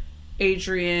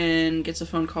Adrian gets a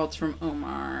phone call from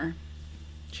Omar.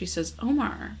 She says,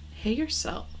 Omar, hey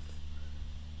yourself.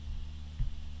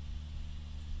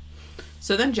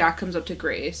 So then Jack comes up to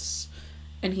Grace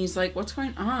and he's like, what's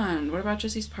going on? What about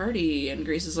Jesse's party? And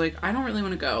Grace is like, I don't really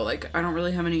want to go. Like, I don't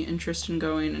really have any interest in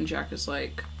going. And Jack is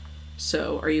like,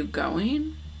 so are you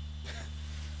going?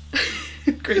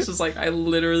 Grace is like, I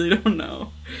literally don't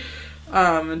know.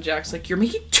 And Jack's like, you're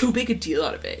making too big a deal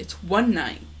out of it. It's one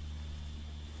night.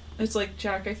 It's like,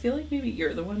 Jack, I feel like maybe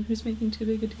you're the one who's making too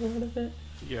big a deal out of it.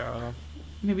 Yeah.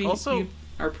 Maybe Also, you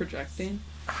are projecting.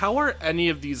 How are any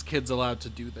of these kids allowed to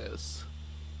do this?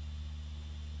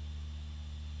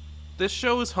 This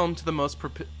show is home to the most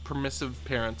permissive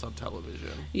parents on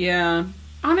television. Yeah.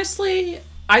 Honestly,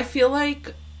 I feel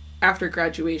like after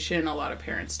graduation, a lot of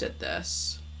parents did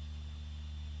this.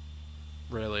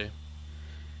 Really?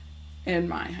 In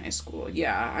my high school,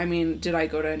 yeah. I mean, did I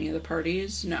go to any of the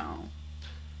parties? No.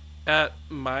 At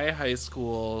my high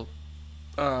school,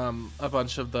 a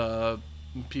bunch of the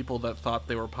people that thought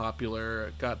they were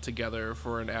popular got together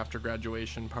for an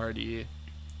after-graduation party.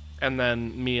 And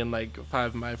then me and, like,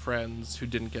 5 of my friends who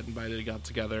didn't get invited got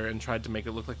together and tried to make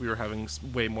it look like we were having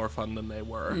way more fun than they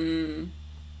were.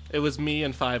 It was me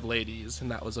and 5 ladies,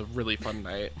 and that was a really fun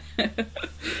night.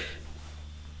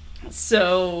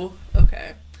 So,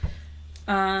 okay.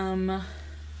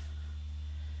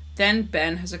 Then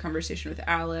Ben has a conversation with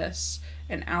Alice,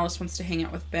 and Alice wants to hang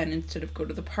out with Ben instead of go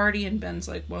to the party, and Ben's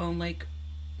like, well, like,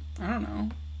 I don't know.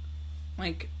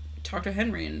 Like, talk to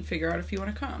Henry and figure out if you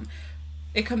want to come.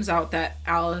 It comes out that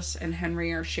Alice and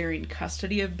Henry are sharing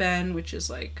custody of Ben, which is,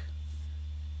 like,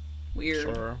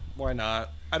 weird. Sure, why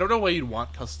not? I don't know why you'd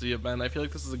want custody of Ben. I feel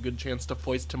like this is a good chance to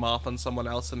foist him off on someone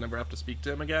else and never have to speak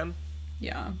to him again.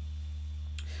 Yeah.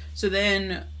 So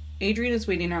then Adrian is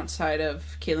waiting outside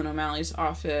of Caitlin O'Malley's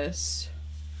office.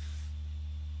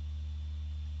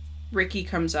 Ricky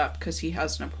comes up because he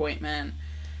has an appointment.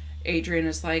 Adrian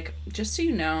is like, just so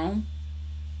you know,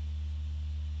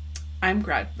 I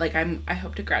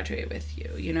hope to graduate with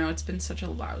you. You know, it's been such a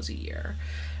lousy year.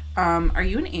 Are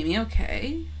you and Amy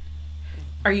okay?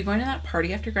 Are you going to that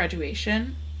party after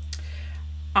graduation?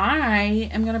 I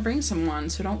am going to bring someone,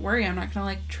 so don't worry. I'm not going to,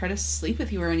 like, try to sleep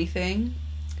with you or anything.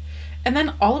 And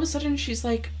then all of a sudden she's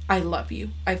like, I love you.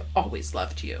 I've always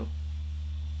loved you.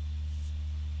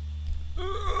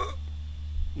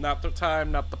 Not the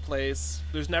time, not the place.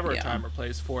 There's never a Yeah. time or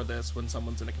place for this when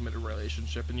someone's in a committed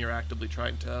relationship and you're actively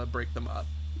trying to break them up.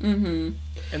 Mm-hmm.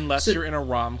 Unless So- you're in a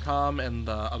rom-com and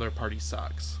the other party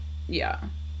sucks. Yeah.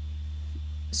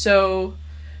 So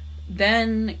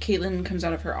then Caitlin comes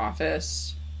out of her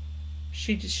office.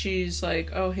 She's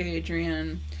like, oh, hey,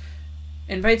 Adrian.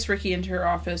 Invites Ricky into her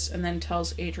office and then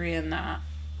tells Adrian that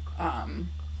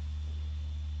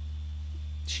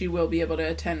she will be able to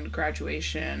attend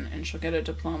graduation and she'll get a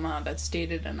diploma that's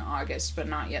dated in August but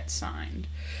not yet signed.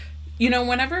 You know,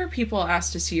 whenever people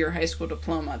ask to see your high school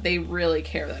diploma, they really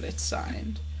care that it's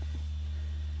signed.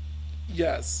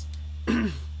 Yes.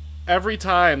 Every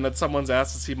time that someone's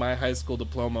asked to see my high school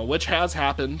diploma, which has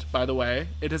happened, by the way,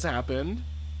 it has happened,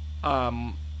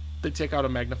 they take out a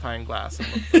magnifying glass and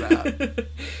look for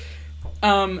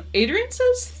that. Adrian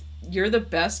says you're the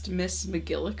best Miss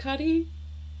McGillicuddy.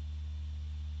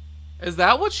 Is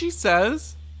that what she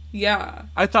says? Yeah.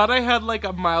 I thought I had like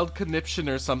a mild conniption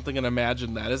or something and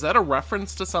imagined that. Is that a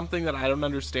reference to something that I don't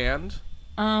understand?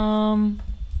 Did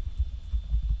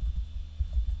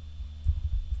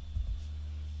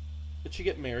she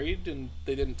get married and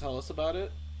they didn't tell us about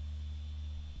it?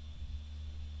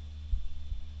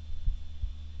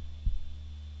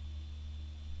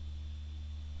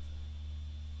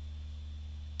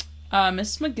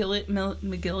 Miss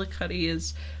McGillicuddy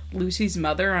is Lucy's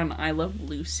mother on I Love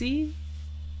Lucy.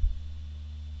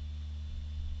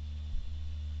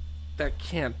 That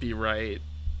can't be right.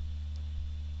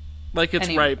 Like, it's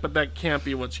Anyway. right, but that can't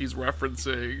be what she's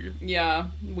referencing. Yeah,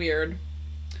 weird.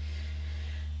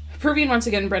 Proving once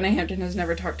again Brenna Hampton has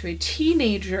never talked to a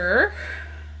teenager.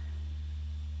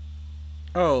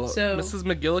 Oh, So- Mrs.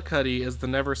 McGillicuddy is the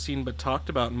never seen but talked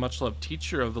about and much loved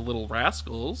teacher of the Little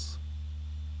Rascals.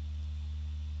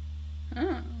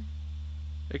 Oh.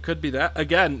 It could be that.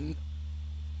 Again,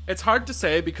 it's hard to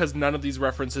say because none of these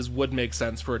references would make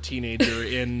sense for a teenager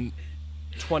in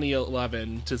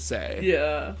 2011 to say.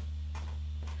 Yeah.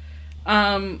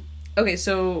 Okay,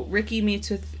 so Ricky meets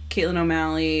with Caitlin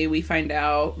O'Malley. We find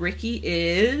out Ricky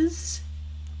is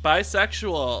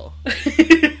Bisexual.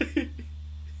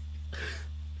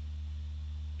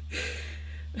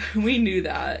 We knew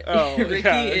that. Oh, Ricky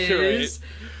yeah, you're is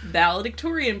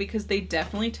valedictorian because they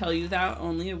definitely tell you that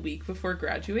only a week before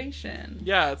graduation.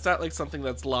 Yeah, it's not like something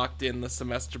that's locked in the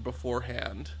semester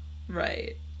beforehand.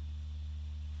 Right.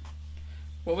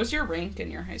 What was your rank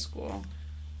in your high school?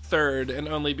 Third, and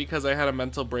only because I had a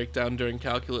mental breakdown during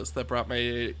calculus that brought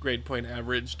my grade point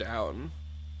average down.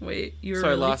 Wait, you were So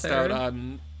really I lost third? out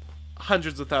on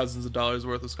hundreds of thousands of dollars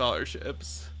worth of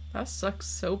scholarships. That sucks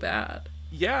so bad.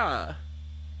 Yeah.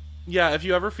 Yeah, if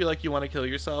you ever feel like you want to kill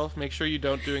yourself, make sure you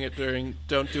don't do it during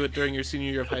your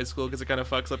senior year of high school because it kind of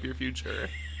fucks up your future.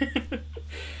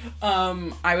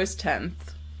 I was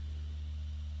 10th.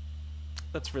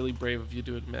 That's really brave of you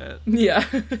to admit. Yeah.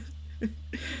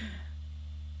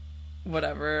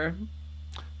 Whatever.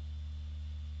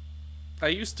 I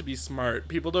used to be smart.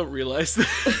 People don't realize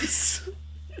this.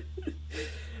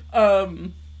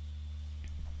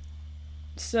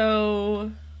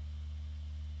 So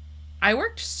I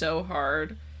worked so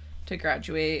hard to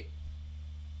graduate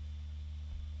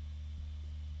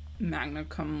magna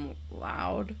cum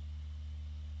laude.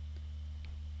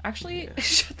 Actually,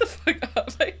 shut the fuck up.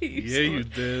 I hate Yeah, you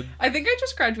did. I think I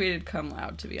just graduated cum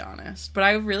laude, to be honest. But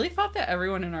I really thought that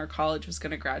everyone in our college was going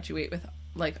to graduate with,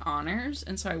 like, honors.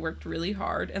 And so I worked really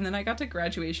hard. And then I got to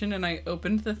graduation and I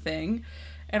opened the thing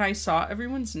and I saw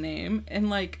everyone's name. And,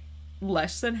 like,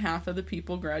 less than half of the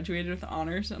people graduated with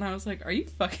honors, and I was like, are you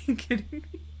fucking kidding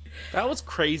me? That was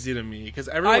crazy to me because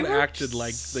everyone acted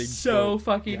like they so both,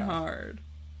 fucking yeah. hard.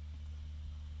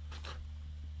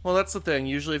 Well, that's the thing.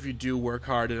 Usually if you do work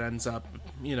hard, it ends up,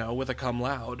 with a cum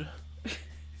laude.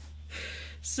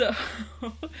 So,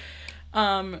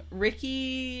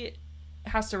 Ricky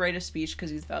has to write a speech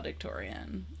because he's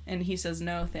valedictorian, and he says,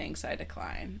 no thanks, I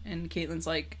decline. And Caitlin's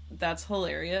like, that's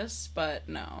hilarious, but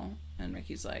no. And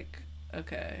Ricky's like,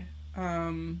 okay,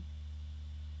 no.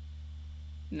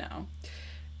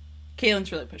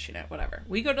 Caitlin's really pushing it, whatever.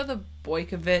 We go to the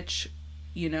Boykovich,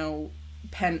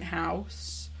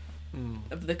 penthouse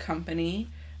of the company.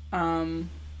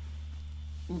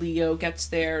 Leo gets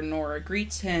there, Nora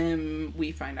greets him,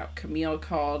 we find out Camille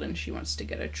called and she wants to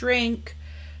get a drink.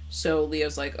 So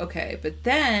Leo's like, okay, but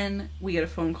then we get a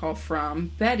phone call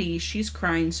from Betty. She's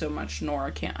crying so much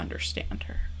Nora can't understand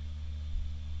her.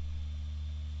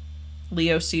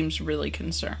 Leo seems really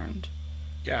concerned.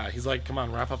 Yeah, he's like, come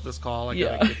on, wrap up this call. I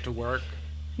Yeah. gotta get to work.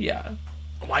 Yeah.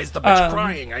 Why is the bitch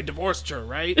crying? I divorced her,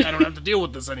 right? I don't have to deal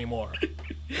with this anymore.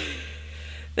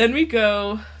 Then we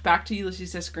go back to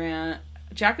Ulysses S. Grant.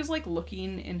 Jack is like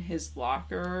looking in his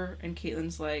locker, and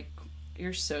Caitlin's like,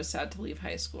 you're so sad to leave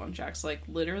high school. And Jack's like,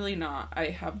 literally not. I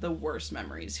have the worst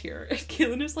memories here. And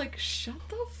Caitlin is like, shut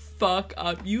the fuck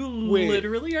up. You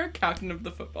literally are captain of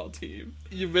the football team.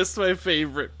 You missed my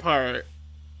favorite part.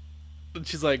 And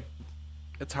she's like,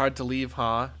 it's hard to leave,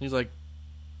 huh? And he's like,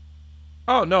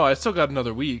 oh, no, I still got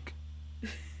another week.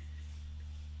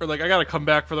 Or like, I gotta come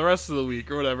back for the rest of the week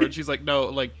or whatever. And she's like, no,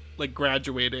 like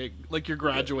graduating. Like, you're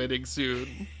graduating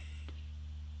soon.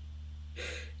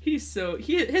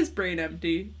 His brain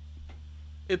empty.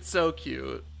 It's so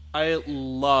cute. I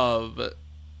love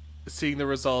seeing the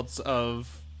results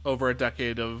of over a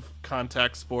decade of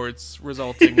contact sports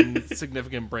resulting in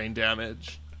significant brain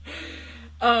damage.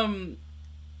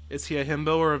 Is he a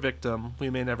himbo or a victim?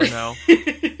 We may never know.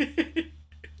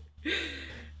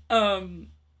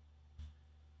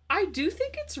 I do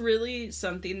think it's really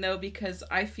something, though, because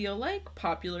I feel like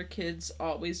popular kids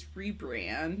always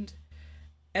rebrand,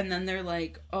 and then they're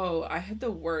like, oh, I had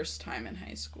the worst time in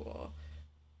high school.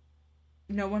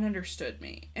 No one understood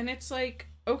me. And it's like,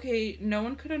 okay, no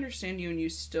one could understand you, and you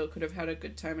still could have had a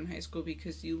good time in high school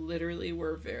because you literally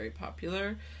were very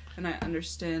popular. And I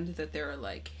understand that there are,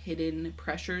 like, hidden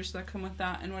pressures that come with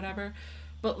that and whatever.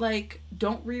 But, like,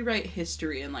 don't rewrite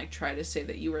history and, like, try to say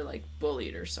that you were, like,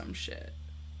 bullied or some shit.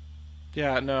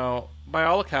 Yeah, no. By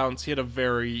all accounts, he had a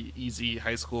very easy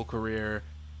high school career.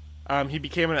 He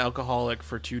became an alcoholic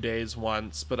for 2 days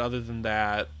once, but other than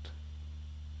that...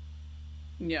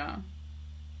 Yeah.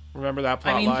 Remember that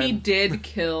plot line? I mean, he did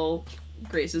kill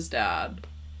Grace's dad.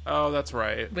 Oh, that's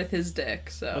right. With his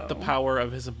dick, so... With the power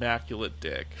of his immaculate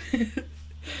dick.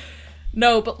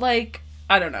 No, but, like,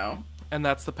 I don't know. And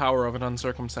that's the power of an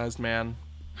uncircumcised man.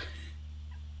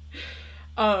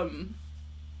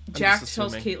 Jack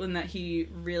tells Caitlin that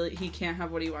he can't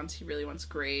have what he wants. He really wants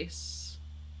Grace.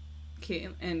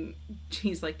 And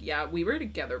he's like, yeah, we were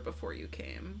together before you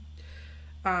came.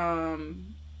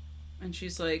 And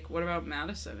she's like, what about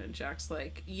Madison? And Jack's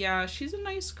like, yeah, she's a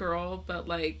nice girl, but,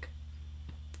 like,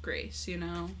 Grace,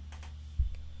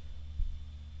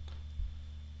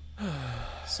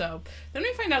 So, then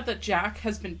we find out that Jack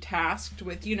has been tasked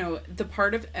with, the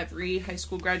part of every high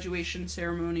school graduation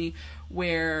ceremony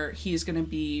where he's going to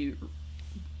be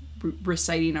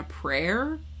reciting a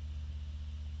prayer.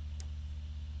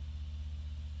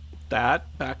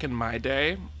 That, back in my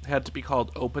day, had to be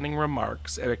called opening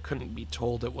remarks, and it couldn't be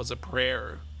told it was a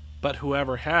prayer. But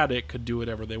whoever had it could do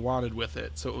whatever they wanted with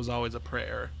it, so it was always a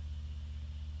prayer.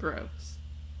 Gross.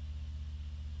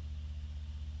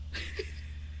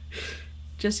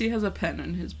 Jesse has a pen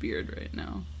in his beard right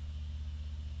now.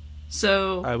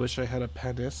 So... I wish I had a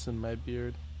penis in my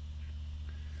beard.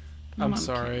 I'm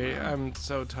sorry. I'm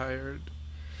so tired.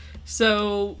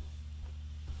 So...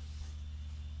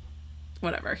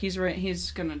 Whatever. He's right.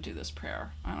 He's gonna do this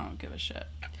prayer. I don't give a shit.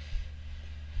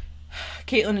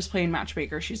 Caitlin is playing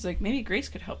matchmaker. She's like, maybe Grace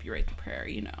could help you write the prayer,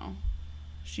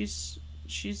 She's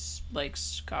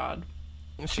likes God.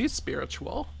 She's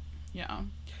spiritual. Yeah.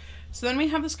 So then we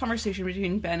have this conversation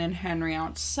between Ben and Henry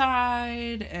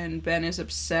outside, and Ben is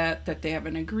upset that they have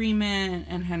an agreement,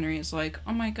 and Henry is like,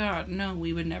 oh my god, no,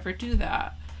 we would never do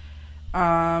that.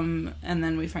 And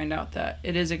then we find out that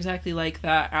it is exactly like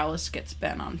that. Alice gets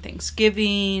Ben on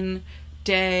Thanksgiving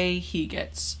Day, he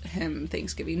gets him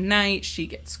Thanksgiving night, she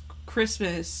gets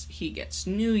Christmas, he gets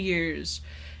New Year's.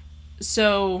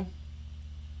 So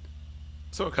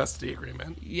a custody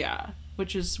agreement. Yeah,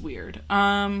 which is weird.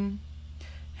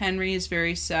 Henry is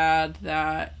very sad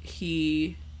that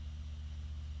he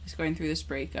is going through this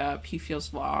breakup. He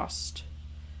feels lost.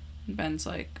 And Ben's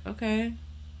like, okay.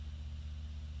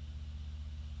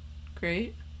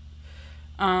 Great.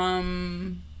 I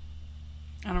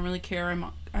don't really care.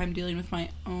 I'm dealing with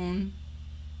my own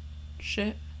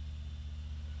shit.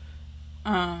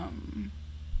 Anyway.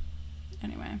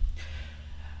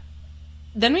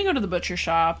 Then we go to the butcher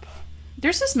shop.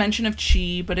 There's this mention of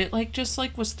chi, but it just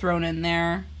was thrown in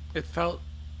there. It felt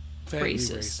vaguely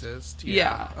racist.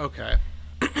 Yeah. Okay.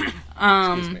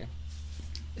 Excuse me.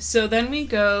 So then we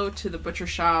go to the butcher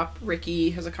shop.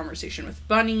 Ricky has a conversation with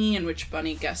Bunny, in which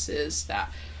Bunny guesses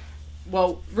that...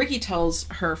 Well, Ricky tells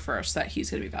her first that he's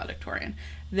going to be valedictorian.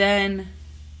 Then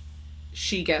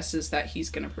she guesses that he's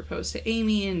going to propose to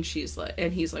Amy, and he's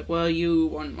like, well, you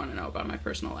wouldn't want to know about my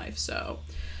personal life, so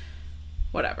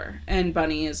whatever. And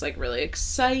Bunny is really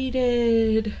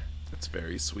excited. That's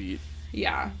very sweet.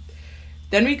 Yeah.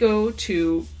 Then we go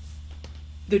to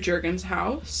the Jurgens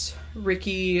house.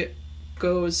 Ricky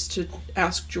goes to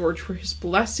ask George for his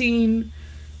blessing,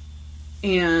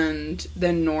 and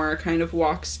then Nora kind of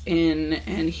walks in,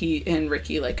 and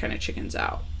Ricky kind of chickens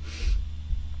out.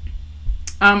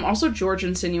 Also, George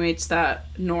insinuates that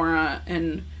Nora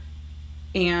and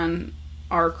Anne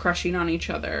are crushing on each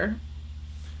other.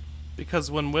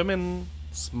 Because when women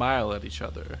smile at each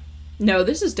other... No,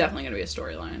 this is definitely going to be a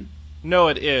storyline. No,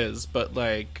 it is, but,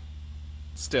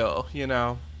 still,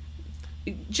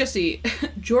 Jesse,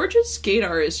 George's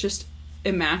gaydar is just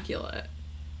immaculate.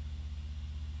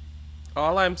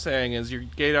 All I'm saying is your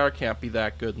gaydar can't be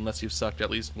that good unless you've sucked at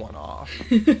least one off.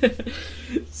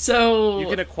 So... You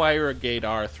can acquire a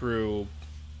gaydar through...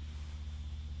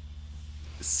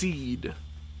 seed.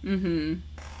 Mm-hmm.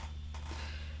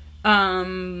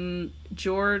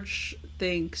 George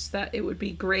thinks that it would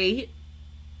be great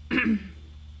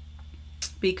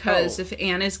because if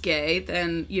Anne is gay,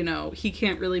 then, he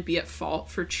can't really be at fault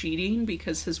for cheating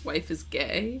because his wife is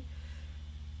gay.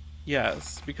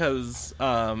 Yes, because,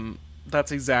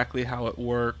 that's exactly how it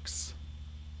works.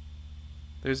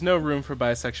 There's no room for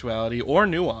bisexuality or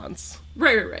nuance.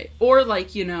 Right. Or,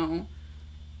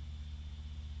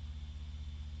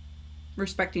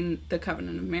 respecting the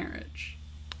covenant of marriage.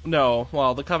 No,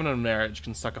 well, the covenant of marriage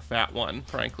can suck a fat one,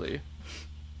 frankly.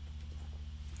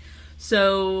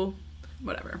 So,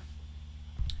 whatever.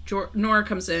 Nora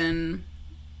comes in,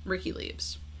 Ricky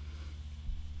leaves.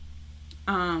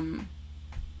 Nora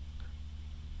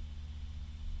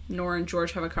and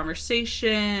George have a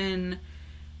conversation,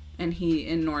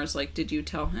 and Nora's like, did you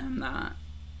tell him that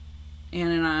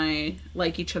Anne and I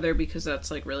like each other because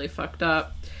that's really fucked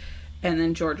up? And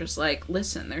then George is like,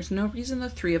 listen, there's no reason the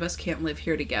three of us can't live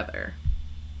here together.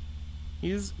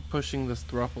 He's pushing this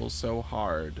throuple so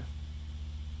hard.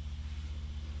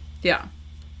 Yeah.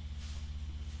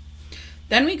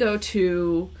 Then we go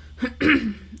to...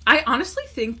 I honestly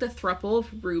think the throuple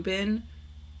of Ruben,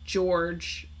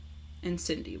 George, and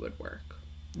Cindy would work.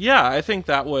 Yeah, I think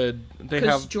that would...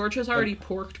 Because George has already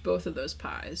porked both of those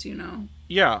pies,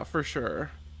 Yeah, for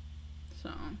sure. So...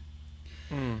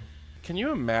 Can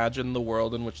you imagine the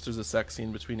world in which there's a sex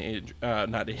scene between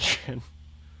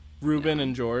Ruben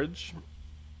and George?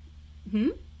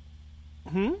 Did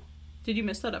you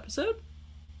miss that episode?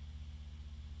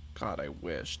 God, I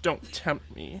wish. Don't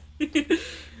tempt me.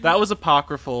 That was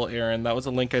apocryphal, Aaron. That was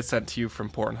a link I sent to you from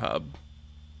Pornhub.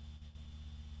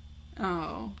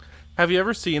 Oh. Have you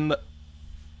ever seen the...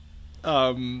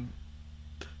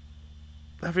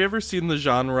 Have you ever seen the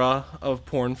genre of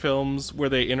porn films where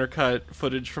they intercut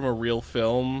footage from a real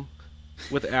film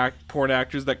with porn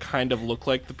actors that kind of look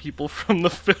like the people from the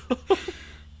film?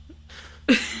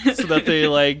 So that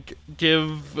they,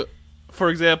 give,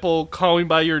 for example, Call Me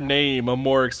By Your Name, a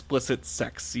more explicit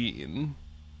sex scene.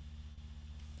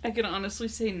 I can honestly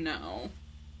say no.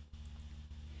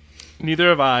 Neither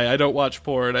have I. I don't watch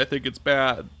porn. I think it's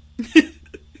bad.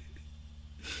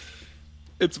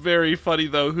 It's very funny,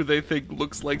 though, who they think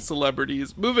looks like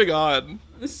celebrities. Moving on.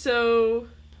 So,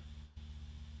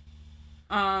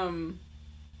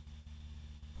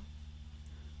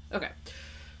 okay.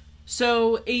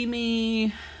 So,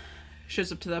 Amy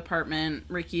shows up to the apartment.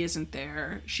 Ricky isn't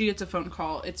there. She gets a phone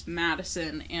call. It's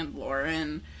Madison and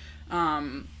Lauren.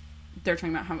 They're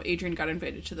talking about how Adrian got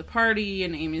invited to the party,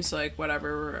 and Amy's like,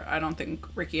 whatever, I don't think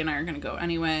Ricky and I are going to go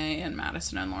anyway. And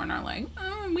Madison and Lauren are like,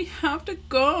 we have to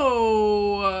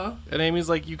go. And Amy's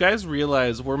like, you guys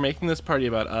realize we're making this party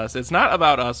about us. It's not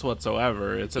about us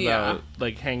whatsoever. It's about,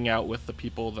 hanging out with the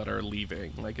people that are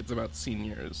leaving. It's about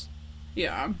seniors.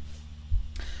 Yeah.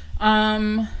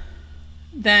 Then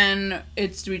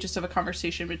we just have a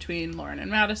conversation between Lauren and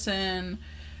Madison.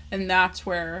 And that's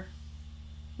where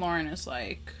Lauren is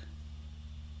like,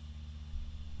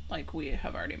 we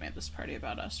have already made this party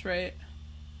about us, right?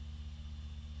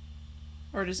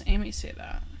 Or does Amy say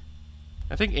that?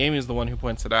 I think Amy's the one who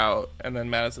points it out, and then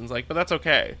Madison's like, but that's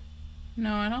okay.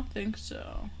 No, I don't think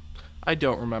so. I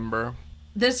don't remember.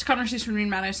 This conversation between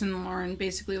Madison and Lauren,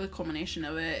 basically the culmination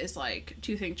of it is like,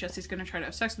 do you think Jesse's gonna try to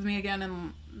have sex with me again?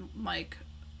 And like,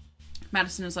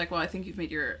 Madison is like, well, I think you've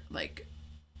made your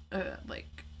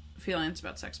feelings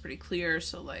about sex pretty clear,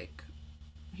 so like,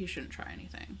 he shouldn't try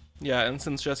anything. Yeah, and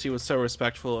since Jesse was so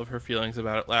respectful of her feelings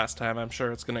about it last time, I'm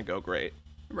sure it's gonna go great.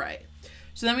 Right.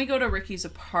 So then we go to Ricky's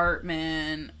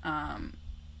apartment.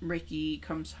 Ricky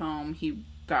comes home. He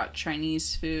got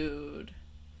Chinese food.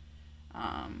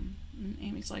 And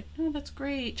Amy's like, no, that's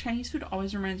great. Chinese food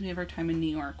always reminds me of our time in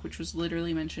New York, which was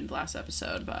literally mentioned last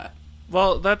episode, but...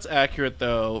 Well, that's accurate,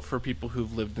 though, for people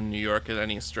who've lived in New York at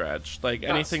any stretch. Like,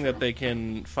 anything that they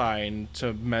can find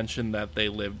to mention that they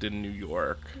lived in New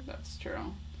York. That's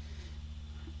true.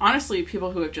 Honestly,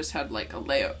 people who have just had, like, a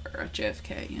layover at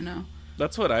JFK, you know?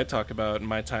 That's what I talk about in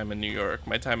my time in New York.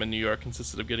 My time in New York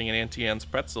consisted of getting an Auntie Anne's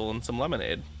pretzel and some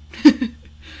lemonade.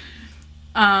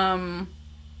 And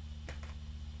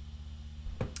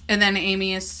then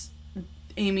Amy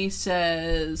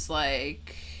says,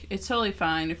 like, it's totally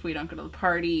fine if we don't go to the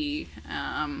party.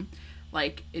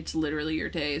 Like, it's literally your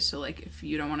day, so, like, if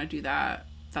you don't want to do that,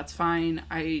 that's fine.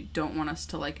 I don't want us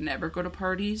to, like, never go to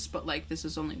parties, but, like, this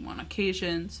is only one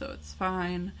occasion, so it's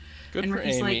fine. Good and for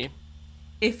Ricky's Amy. like,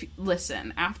 if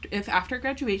after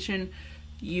graduation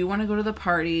you want to go to the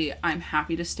party, I'm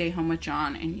happy to stay home with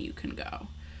John and you can go.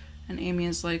 And Amy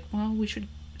is like, well, we should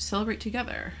celebrate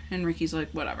together. And Ricky's like,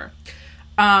 whatever.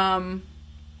 And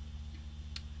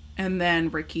then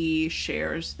Ricky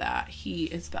shares that he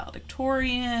is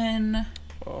valedictorian.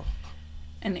 Oh.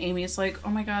 And Amy is like, oh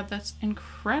my god, that's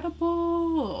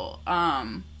incredible.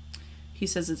 He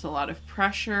says it's a lot of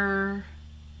pressure.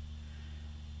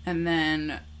 And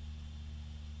then,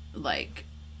 like,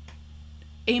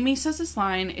 Amy says this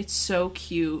line, it's so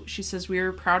cute. She says, we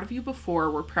were proud of you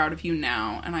before, we're proud of you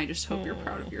now, and I just hope you're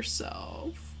proud of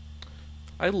yourself.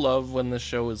 I love when the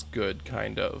show is good,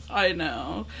 kind of. I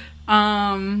know.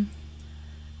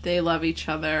 They love each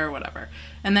other, whatever.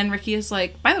 And then Ricky is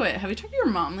like, by the way, have you talked to your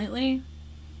mom lately?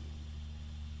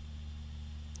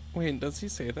 Wait, does he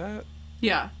say that?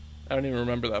 Yeah. I don't even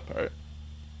remember that part.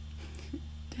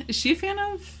 Is she a fan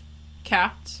of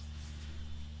cats?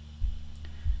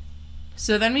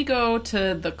 So then we go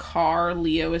to the car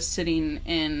Leo is sitting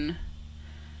in.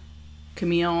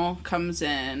 Camille comes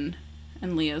in,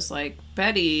 and Leo's like,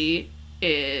 Betty,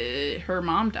 her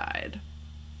mom died.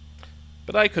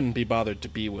 But I couldn't be bothered to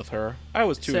be with her. I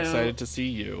was too So- excited to see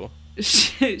you.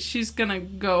 She's gonna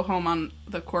go home on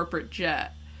the corporate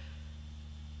jet.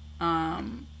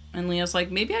 And Leo's like,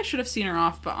 maybe I should have seen her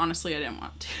off, but honestly I didn't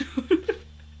want to.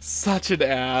 Such an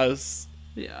ass.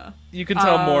 Yeah. You can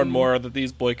tell more and more that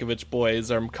these Boykovich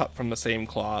boys are cut from the same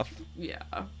cloth. Yeah.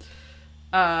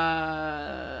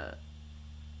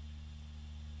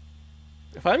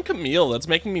 If I'm Camille, that's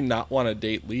making me not want to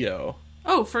date Leo.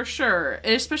 Oh, for sure.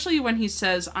 Especially when he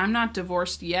says, I'm not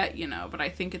divorced yet, you know, but I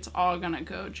think it's all gonna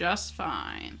go just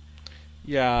fine.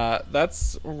 Yeah,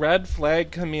 that's red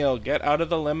flag, Camille. Get out of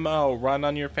the limo. Run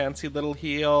on your fancy little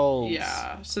heels.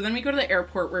 Yeah. So then we go to the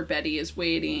airport where Betty is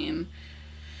waiting.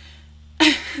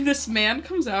 This man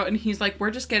comes out and he's like, we're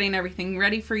just getting everything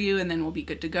ready for you and then we'll be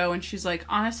good to go. And she's like,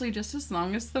 honestly, just as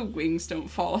long as the wings don't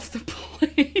fall off the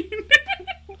plane.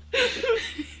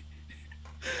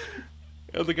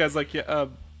 And the guy's like,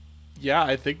 yeah,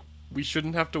 I think we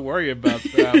shouldn't have to worry about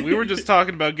that. We were just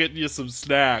talking about getting you some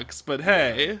snacks, but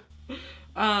hey.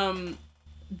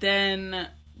 Then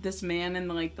this man in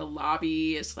like the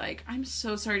lobby is like, I'm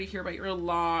so sorry to hear about your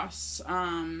loss.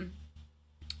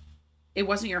 It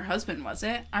wasn't your husband, was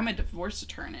it? I'm a divorce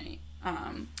attorney.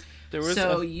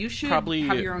 So you should probably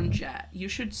have your own jet. You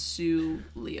should sue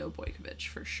Leo Boykovich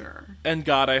for sure. And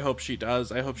God, I hope she does.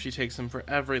 I hope she takes him for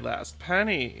every last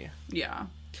penny. Yeah.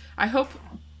 I hope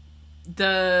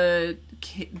the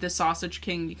sausage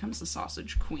king becomes the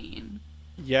sausage queen.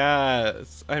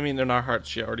 Yes. I mean, in our hearts,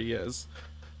 she already is.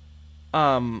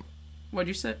 What'd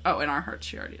you say? Oh, in our hearts,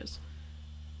 she already is.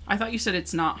 I thought you said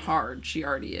it's not hard. She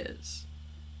already is.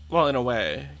 Well, in a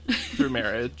way, through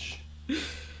marriage.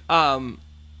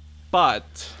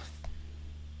 But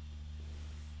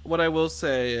what I will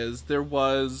say is there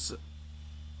was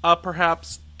a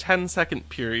perhaps 10-second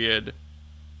period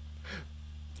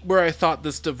where I thought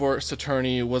this divorce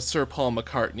attorney was Sir Paul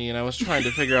McCartney, and I was trying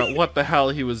to figure out what the hell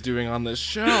he was doing on this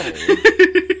show.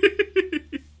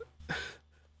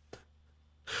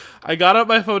 I got out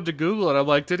my phone to Google and I'm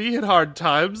like, did he hit hard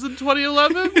times in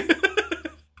 2011?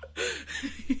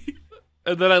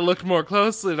 And then I looked more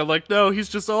closely and I'm like, no, he's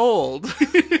just old.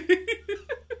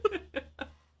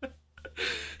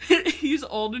 He's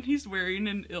old and he's wearing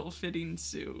an ill-fitting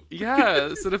suit.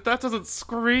 Yes, and if that doesn't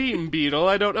scream Beetle,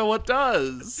 I don't know what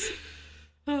does.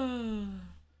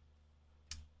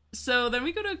 So then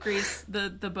we go to Grace,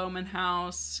 the Bowman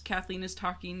house. Kathleen is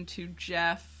talking to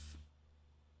Jeff.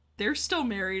 They're still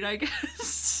married, I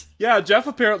guess. Yeah, Jeff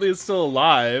apparently is still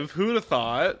alive. Who'd have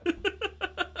thought?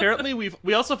 Apparently,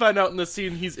 we also found out in this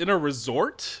scene he's in a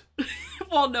resort.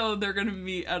 Well, no, they're gonna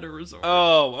meet at a resort.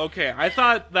 Oh, okay. I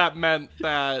thought that meant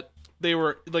that they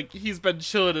were, like, he's been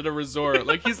chilling at a resort.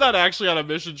 Like, he's not actually on a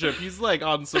mission trip. He's, like,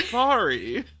 on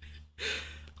safari.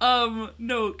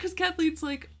 No, because Kathleen's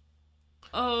like,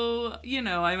 oh, you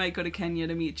know, I might go to Kenya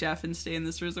to meet Jeff and stay in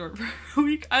this resort for a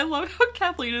week. I love how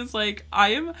Kathleen is like, I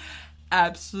am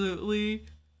absolutely,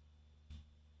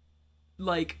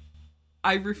 like,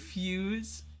 I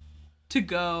refuse to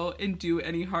go and do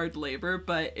any hard labor,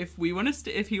 but if we want to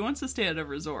stay, if he wants to stay at a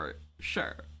resort,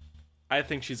 sure. I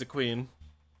think she's a queen.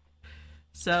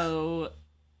 So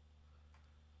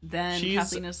then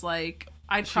Kathleen is like,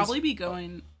 I'd probably be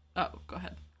going. Oh, go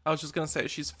ahead. I was just gonna say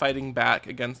she's fighting back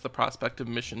against the prospect of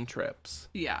mission trips.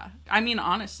 Yeah, I mean,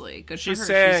 honestly, good she's for her.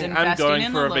 Saying, she's investing I'm going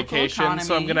in for the a local vacation, economy.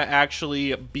 so I'm gonna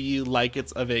actually be like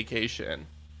it's a vacation.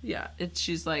 Yeah,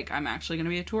 she's like, I'm actually gonna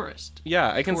be a tourist.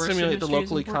 Yeah, I can Tourist stimulate the industry is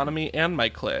local important. economy and my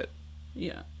clit.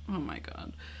 Yeah. Oh my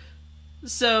god.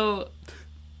 So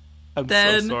I'm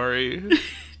then, so sorry.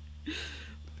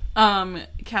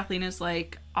 Kathleen is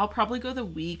like, I'll probably go the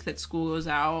week that school goes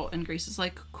out, and Grace is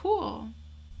like, cool.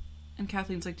 And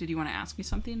Kathleen's like, did you want to ask me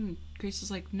something? And Grace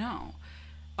is like, no.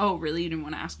 Oh, really? You didn't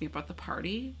want to ask me about the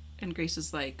party? And Grace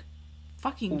is like,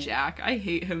 fucking Jack. I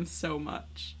hate him so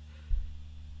much.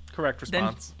 Correct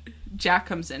response. Then Jack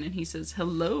comes in and he says,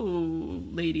 hello,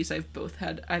 ladies I've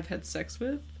had sex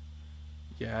with.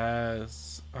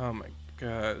 Yes. Oh my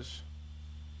gosh.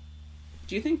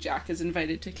 Do you think Jack is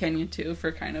invited to Kenya too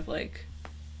for kind of like,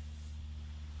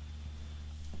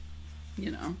 you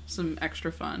know, some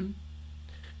extra fun?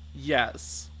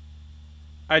 Yes.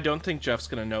 I don't think Jeff's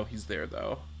gonna know he's there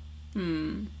though.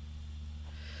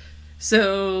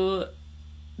 So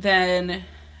then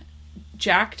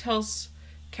Jack tells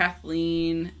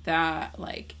Kathleen that,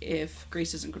 like, if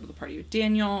Grace doesn't go to the party with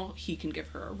Daniel, he can give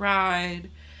her a ride.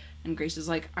 And Grace is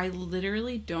like, I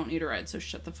literally don't need a ride, so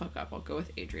shut the fuck up. I'll go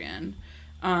with Adrian.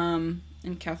 And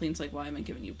Kathleen's like, well, I haven't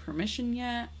given you permission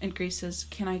yet. And Grace says,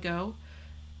 can I go?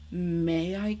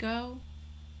 May I go?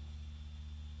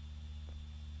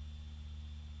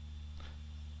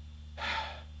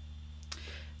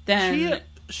 Then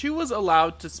she was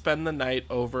allowed to spend the night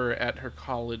over at her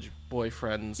college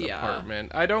boyfriend's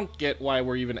apartment. I don't get why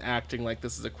we're even acting like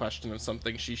this is a question of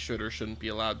something she should or shouldn't be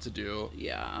allowed to do.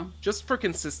 Yeah. Just for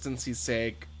consistency's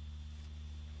sake.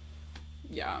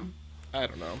 Yeah. I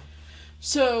don't know.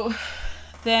 So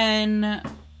then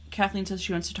Kathleen says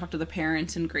she wants to talk to the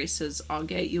parents, and Grace says, I'll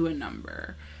get you a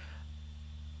number.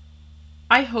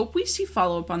 I hope we see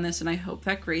follow-up on this, and I hope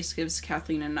that Grace gives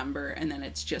Kathleen a number, and then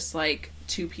it's just, like,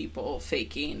 two people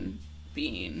faking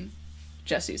being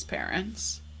Jesse's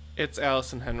parents. It's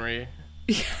Alice and Henry.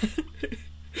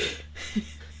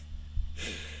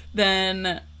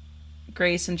 Then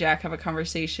Grace and Jack have a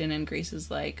conversation, and Grace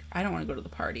is like, I don't want to go to the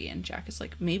party, and Jack is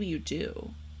like, maybe you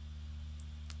do.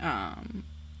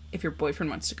 If your boyfriend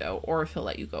wants to go, or if he'll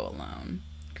let you go alone.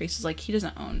 Grace is like, he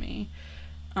doesn't own me.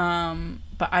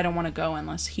 But I don't want to go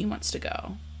unless he wants to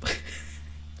go.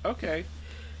 Okay.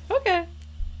 Okay.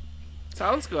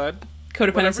 Sounds good.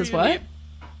 Codependence is what? Need.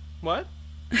 What?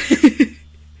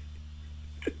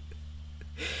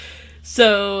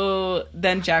 So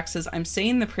then Jack says, I'm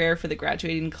saying the prayer for the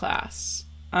graduating class.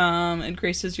 And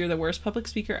Grace says, you're the worst public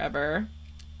speaker ever.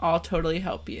 I'll totally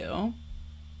help you.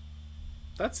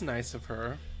 That's nice of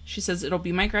her. She says, it'll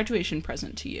be my graduation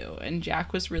present to you. And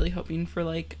Jack was really hoping for,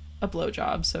 like, a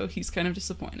blowjob, so he's kind of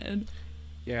disappointed.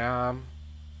 Yeah.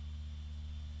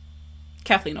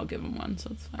 Kathleen will give him one,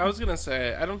 so it's fine. I was gonna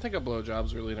say, I don't think a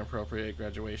blowjob's really an appropriate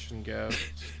graduation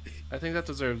gift. I think that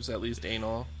deserves at least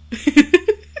anal.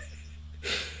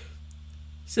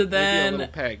 So then maybe a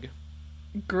little peg.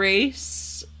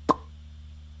 Grace...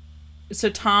 So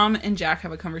Tom and Jack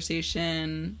have a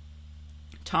conversation.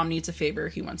 Tom needs a favor.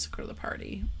 He wants to go to the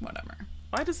party. Whatever.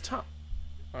 Why does Tom...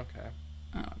 Okay.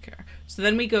 I don't care. So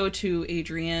then we go to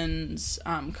Adrian's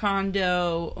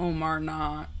condo. Omar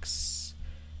knocks.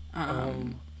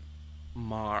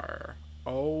 Mar.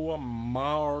 Oh,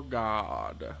 my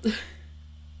God.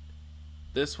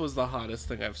 This was the hottest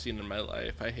thing I've seen in my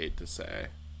life, I hate to say.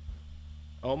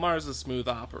 Omar's a smooth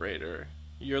operator.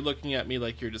 You're looking at me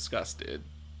like you're disgusted.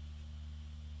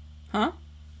 Huh?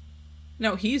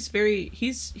 No, he's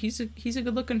a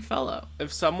good looking fellow.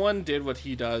 If someone did what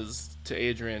he does to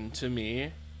Adrian to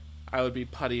me, I would be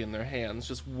putty in their hands,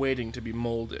 just waiting to be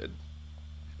molded.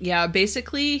 Yeah,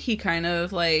 basically he kind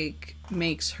of like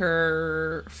makes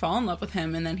her fall in love with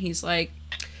him, and then he's like,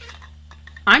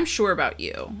 I'm sure about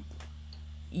you.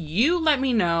 You let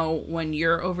me know when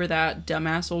you're over that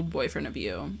dumbass old boyfriend of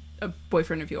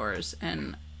yours,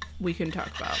 and we can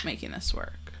talk about making this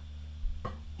work.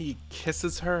 He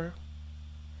kisses her,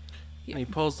 Yeah. and he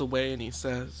pulls away and he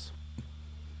says,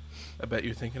 I bet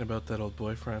you're thinking about that old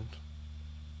boyfriend.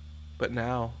 But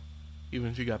now, even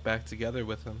if you got back together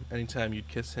with him, anytime you'd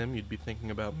kiss him, you'd be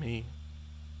thinking about me.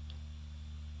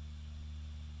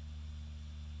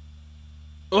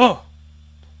 Oh!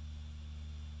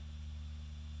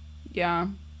 Yeah.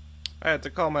 I had to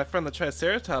call my friend the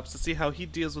Triceratops to see how he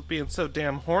deals with being so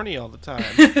damn horny all the time.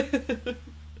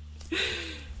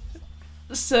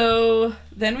 So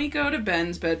then we go to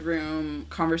Ben's bedroom,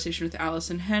 conversation with Alice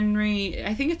and Henry.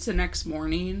 I think it's the next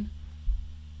morning.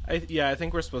 I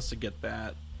think we're supposed to get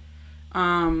that.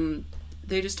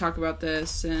 They just talk about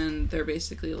this, and they're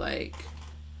basically like,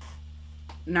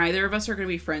 neither of us are going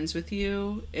to be friends with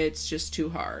you. It's just too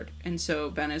hard. And so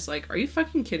Ben is like, are you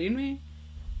fucking kidding me?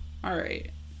 All right.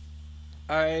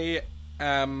 I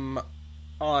am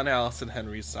on Alice and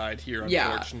Henry's side here,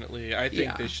 Yeah. unfortunately. I think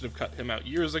Yeah. they should have cut him out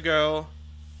years ago.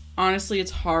 Honestly,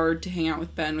 it's hard to hang out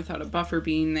with Ben without a buffer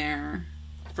being there.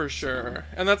 For sure.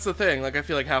 And that's the thing. Like, I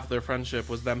feel like half of their friendship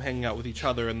was them hanging out with each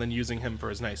other and then using him for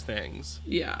his nice things.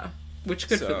 Yeah. Which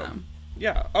good for So, them.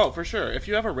 Yeah. Oh, for sure. If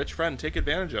you have a rich friend, take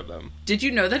advantage of them. Did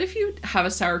you know that if you have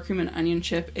a sour cream and onion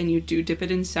chip and you do dip it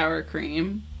in sour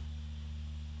cream,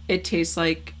 it tastes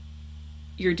like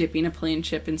you're dipping a plain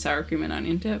chip in sour cream and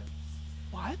onion dip?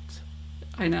 What?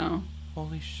 I know.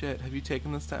 Holy shit. Have you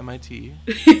taken this to MIT?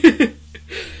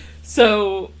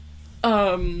 So,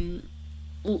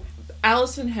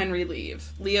 Alice and Henry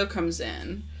leave. Leo comes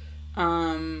in.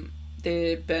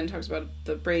 Ben talks about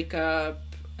the breakup,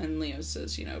 and Leo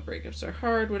says, breakups are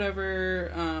hard,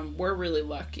 whatever. We're really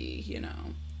lucky,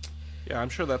 Yeah, I'm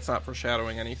sure that's not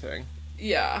foreshadowing anything.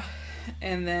 Yeah.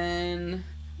 And then,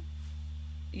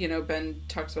 Ben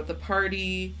talks about the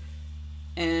party,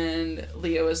 and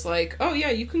Leo is like, oh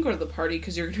yeah, you can go to the party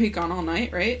because you're going to be gone all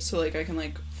night, right? So, I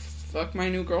can, fuck my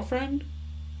new girlfriend?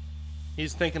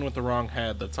 He's thinking with the wrong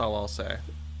head, that's all I'll say.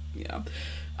 Yeah.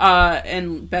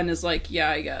 And Ben is like,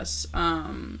 yeah, I guess.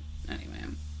 Anyway.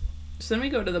 So then we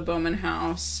go to the Bowman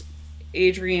house.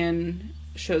 Adrian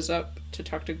shows up to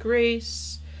talk to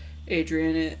Grace.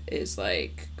 Adrian is,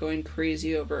 going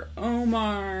crazy over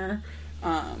Omar.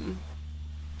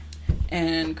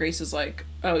 And Grace is like,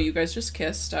 oh, you guys just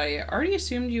kissed? I already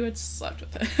assumed you had slept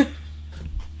with him.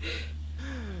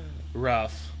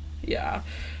 Rough. Yeah.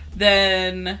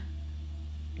 Then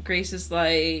Grace is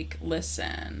like,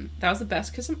 listen, that was the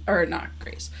best kiss or not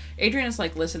Grace. Adrian is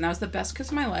like, listen, that was the best kiss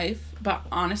of my life, but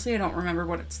honestly, I don't remember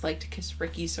what it's like to kiss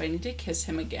Ricky, so I need to kiss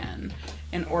him again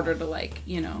in order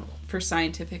to, for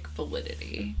scientific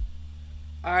validity.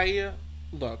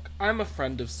 Look, I'm a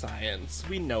friend of science.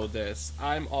 We know this.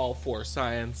 I'm all for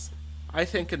science. I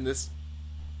think in this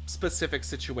specific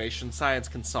situation, science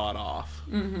can saw it off.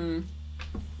 Mm-hmm.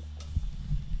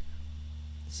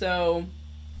 So,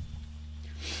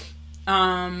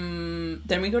 then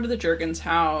we go to the Juergens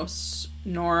house.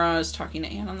 Nora is talking to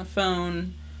Anne on the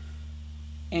phone,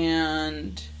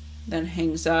 and then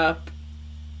hangs up.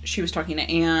 She was talking to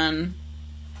Anne,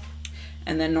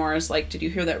 and then Nora's like, did you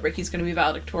hear that Ricky's going to be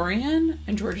valedictorian?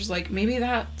 And George is like, maybe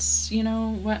that's,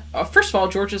 what? Oh, first of all,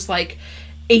 George is like,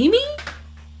 Amy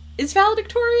is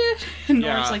valedictorian? And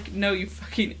Nora's like, no, you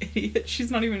fucking idiot.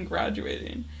 She's not even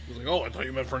graduating. He's like, oh, I thought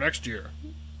you meant for next year.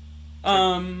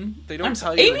 They don't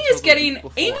tell you. Amy is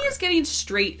getting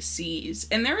straight C's,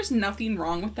 and there is nothing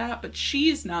wrong with that, but she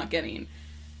is not getting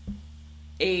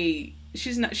she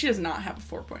does not have a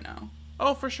 4.0.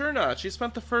 Oh, for sure not. She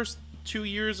spent the first 2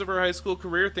 years of her high school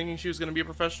career thinking she was going to be a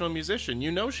professional musician.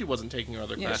 You know she wasn't taking her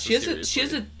other classes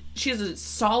seriously. She has a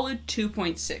solid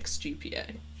 2.6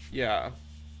 GPA. Yeah.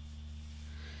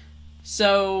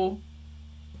 So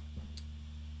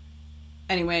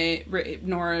anyway,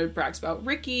 Nora brags about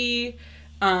Ricky,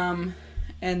 and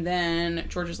then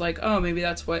George is like, oh, maybe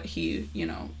that's what he,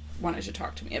 wanted to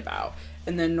talk to me about.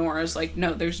 And then Nora's like,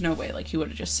 no, there's no way, he would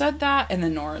have just said that. And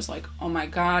then Nora's like, oh my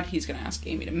god, he's gonna ask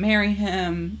Amy to marry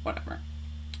him, whatever.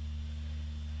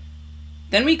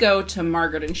 Then we go to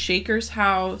Margaret and Shaker's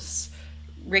house.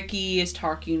 Ricky is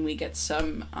talking. We get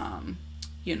some,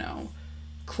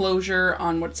 closure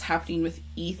on what's happening with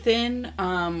Ethan.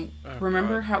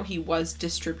 Remember God. how he was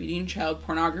distributing child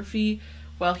pornography?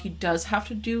 Well, he does have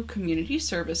to do community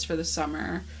service for the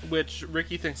summer. Which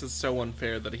Ricky thinks is so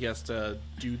unfair that he has to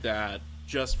do that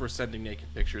just for sending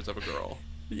naked pictures of a girl.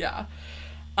 Yeah.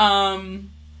 And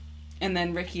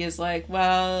then Ricky is like,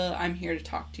 well, I'm here to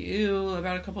talk to you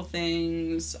about a couple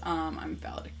things. I'm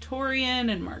valedictorian.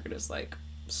 And Margaret is like,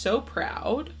 so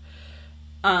proud.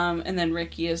 And then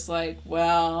Ricky is like,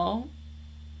 well,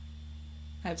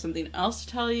 I have something else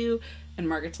to tell you. And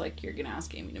Margaret's like, you're going to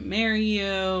ask Amy to marry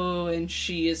you. And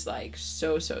she is like,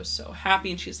 so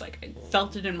happy. And she's like, I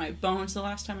felt it in my bones the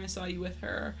last time I saw you with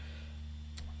her.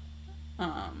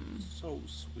 So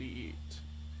sweet.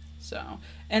 So,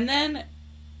 and then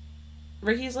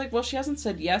Ricky's like, well, she hasn't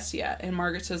said yes yet. And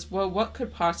Margaret says, well, what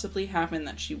could possibly happen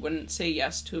that she wouldn't say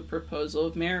yes to a proposal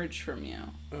of marriage from you?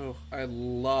 Oh, I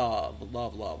love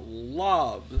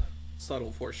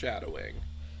subtle foreshadowing.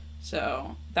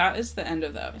 So, that is the end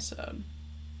of the episode.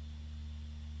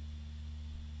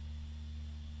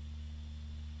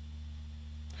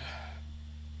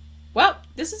 Well,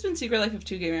 this has been Secret Life of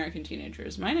Two Gay American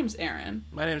Teenagers. My name's Erin.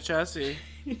 My name's Jesse.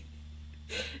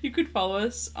 You could follow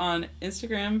us on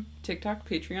Instagram, TikTok,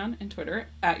 Patreon, and Twitter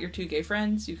at Your Two Gay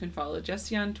Friends. You can follow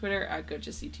Jesse on Twitter at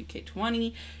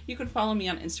GoJesse2K20. You can follow me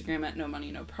on Instagram at No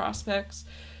Money No Prospects.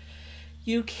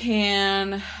 You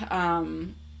can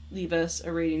leave us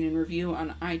a rating and review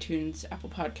on iTunes, Apple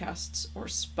Podcasts, or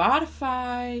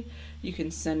Spotify. You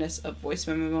can send us a voice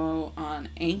memo on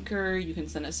Anchor. You can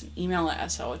send us an email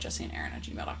at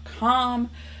sl@jesseanderin@gmail.com.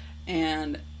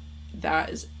 And that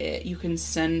is it. You can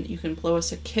blow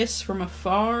us a kiss from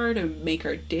afar to make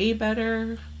our day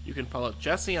better. You can follow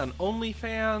Jesse on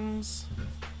OnlyFans.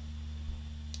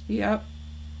 Yep.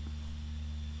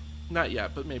 Not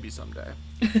yet, but maybe someday.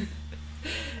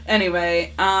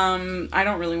 Anyway, I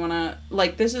don't really want to,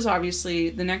 this is obviously,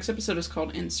 the next episode is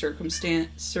called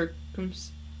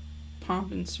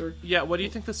Pomp and Yeah, what do you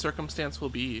think the circumstance will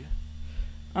be?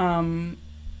 I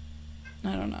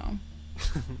don't know.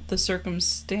 The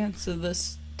circumstance of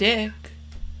this dick.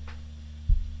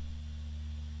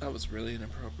 That was really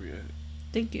inappropriate.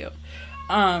 Thank you.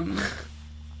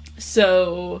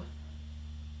 So,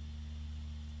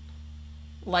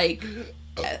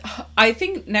 I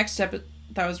think next episode,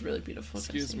 that was really beautiful.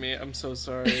 Excuse Jesse. me, I'm so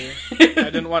sorry. I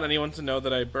didn't want anyone to know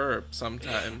that I burp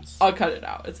sometimes. I'll cut it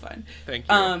out. It's fine. Thank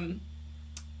you.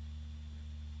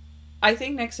 I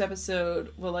think next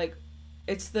episode will,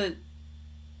 it's the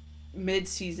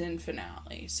mid-season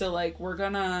finale. So,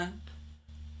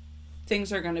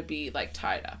 things are gonna be,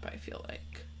 tied up, I feel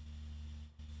like.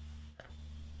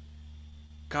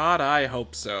 God, I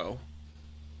hope so.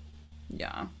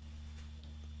 Yeah.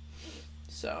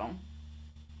 So,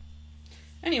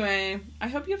 anyway, I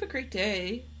hope you have a great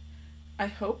day. I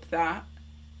hope that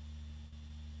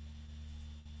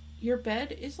your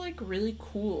bed is, really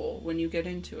cool when you get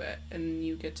into it, and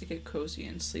you get to get cozy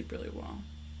and sleep really well.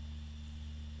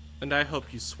 And I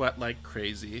hope you sweat like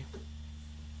crazy.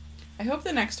 I hope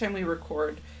the next time we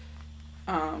record,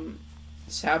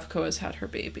 Savco has had her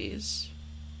babies.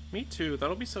 Me too.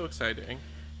 That'll be so exciting.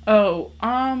 Oh,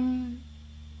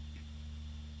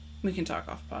 we can talk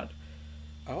off pod.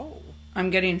 Oh. I'm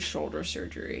getting shoulder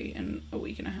surgery in a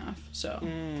week and a half, so.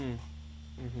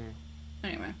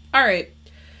 Anyway. Alright.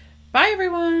 Bye,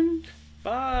 everyone!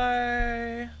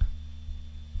 Bye!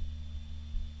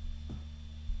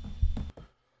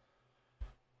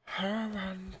 I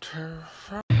want to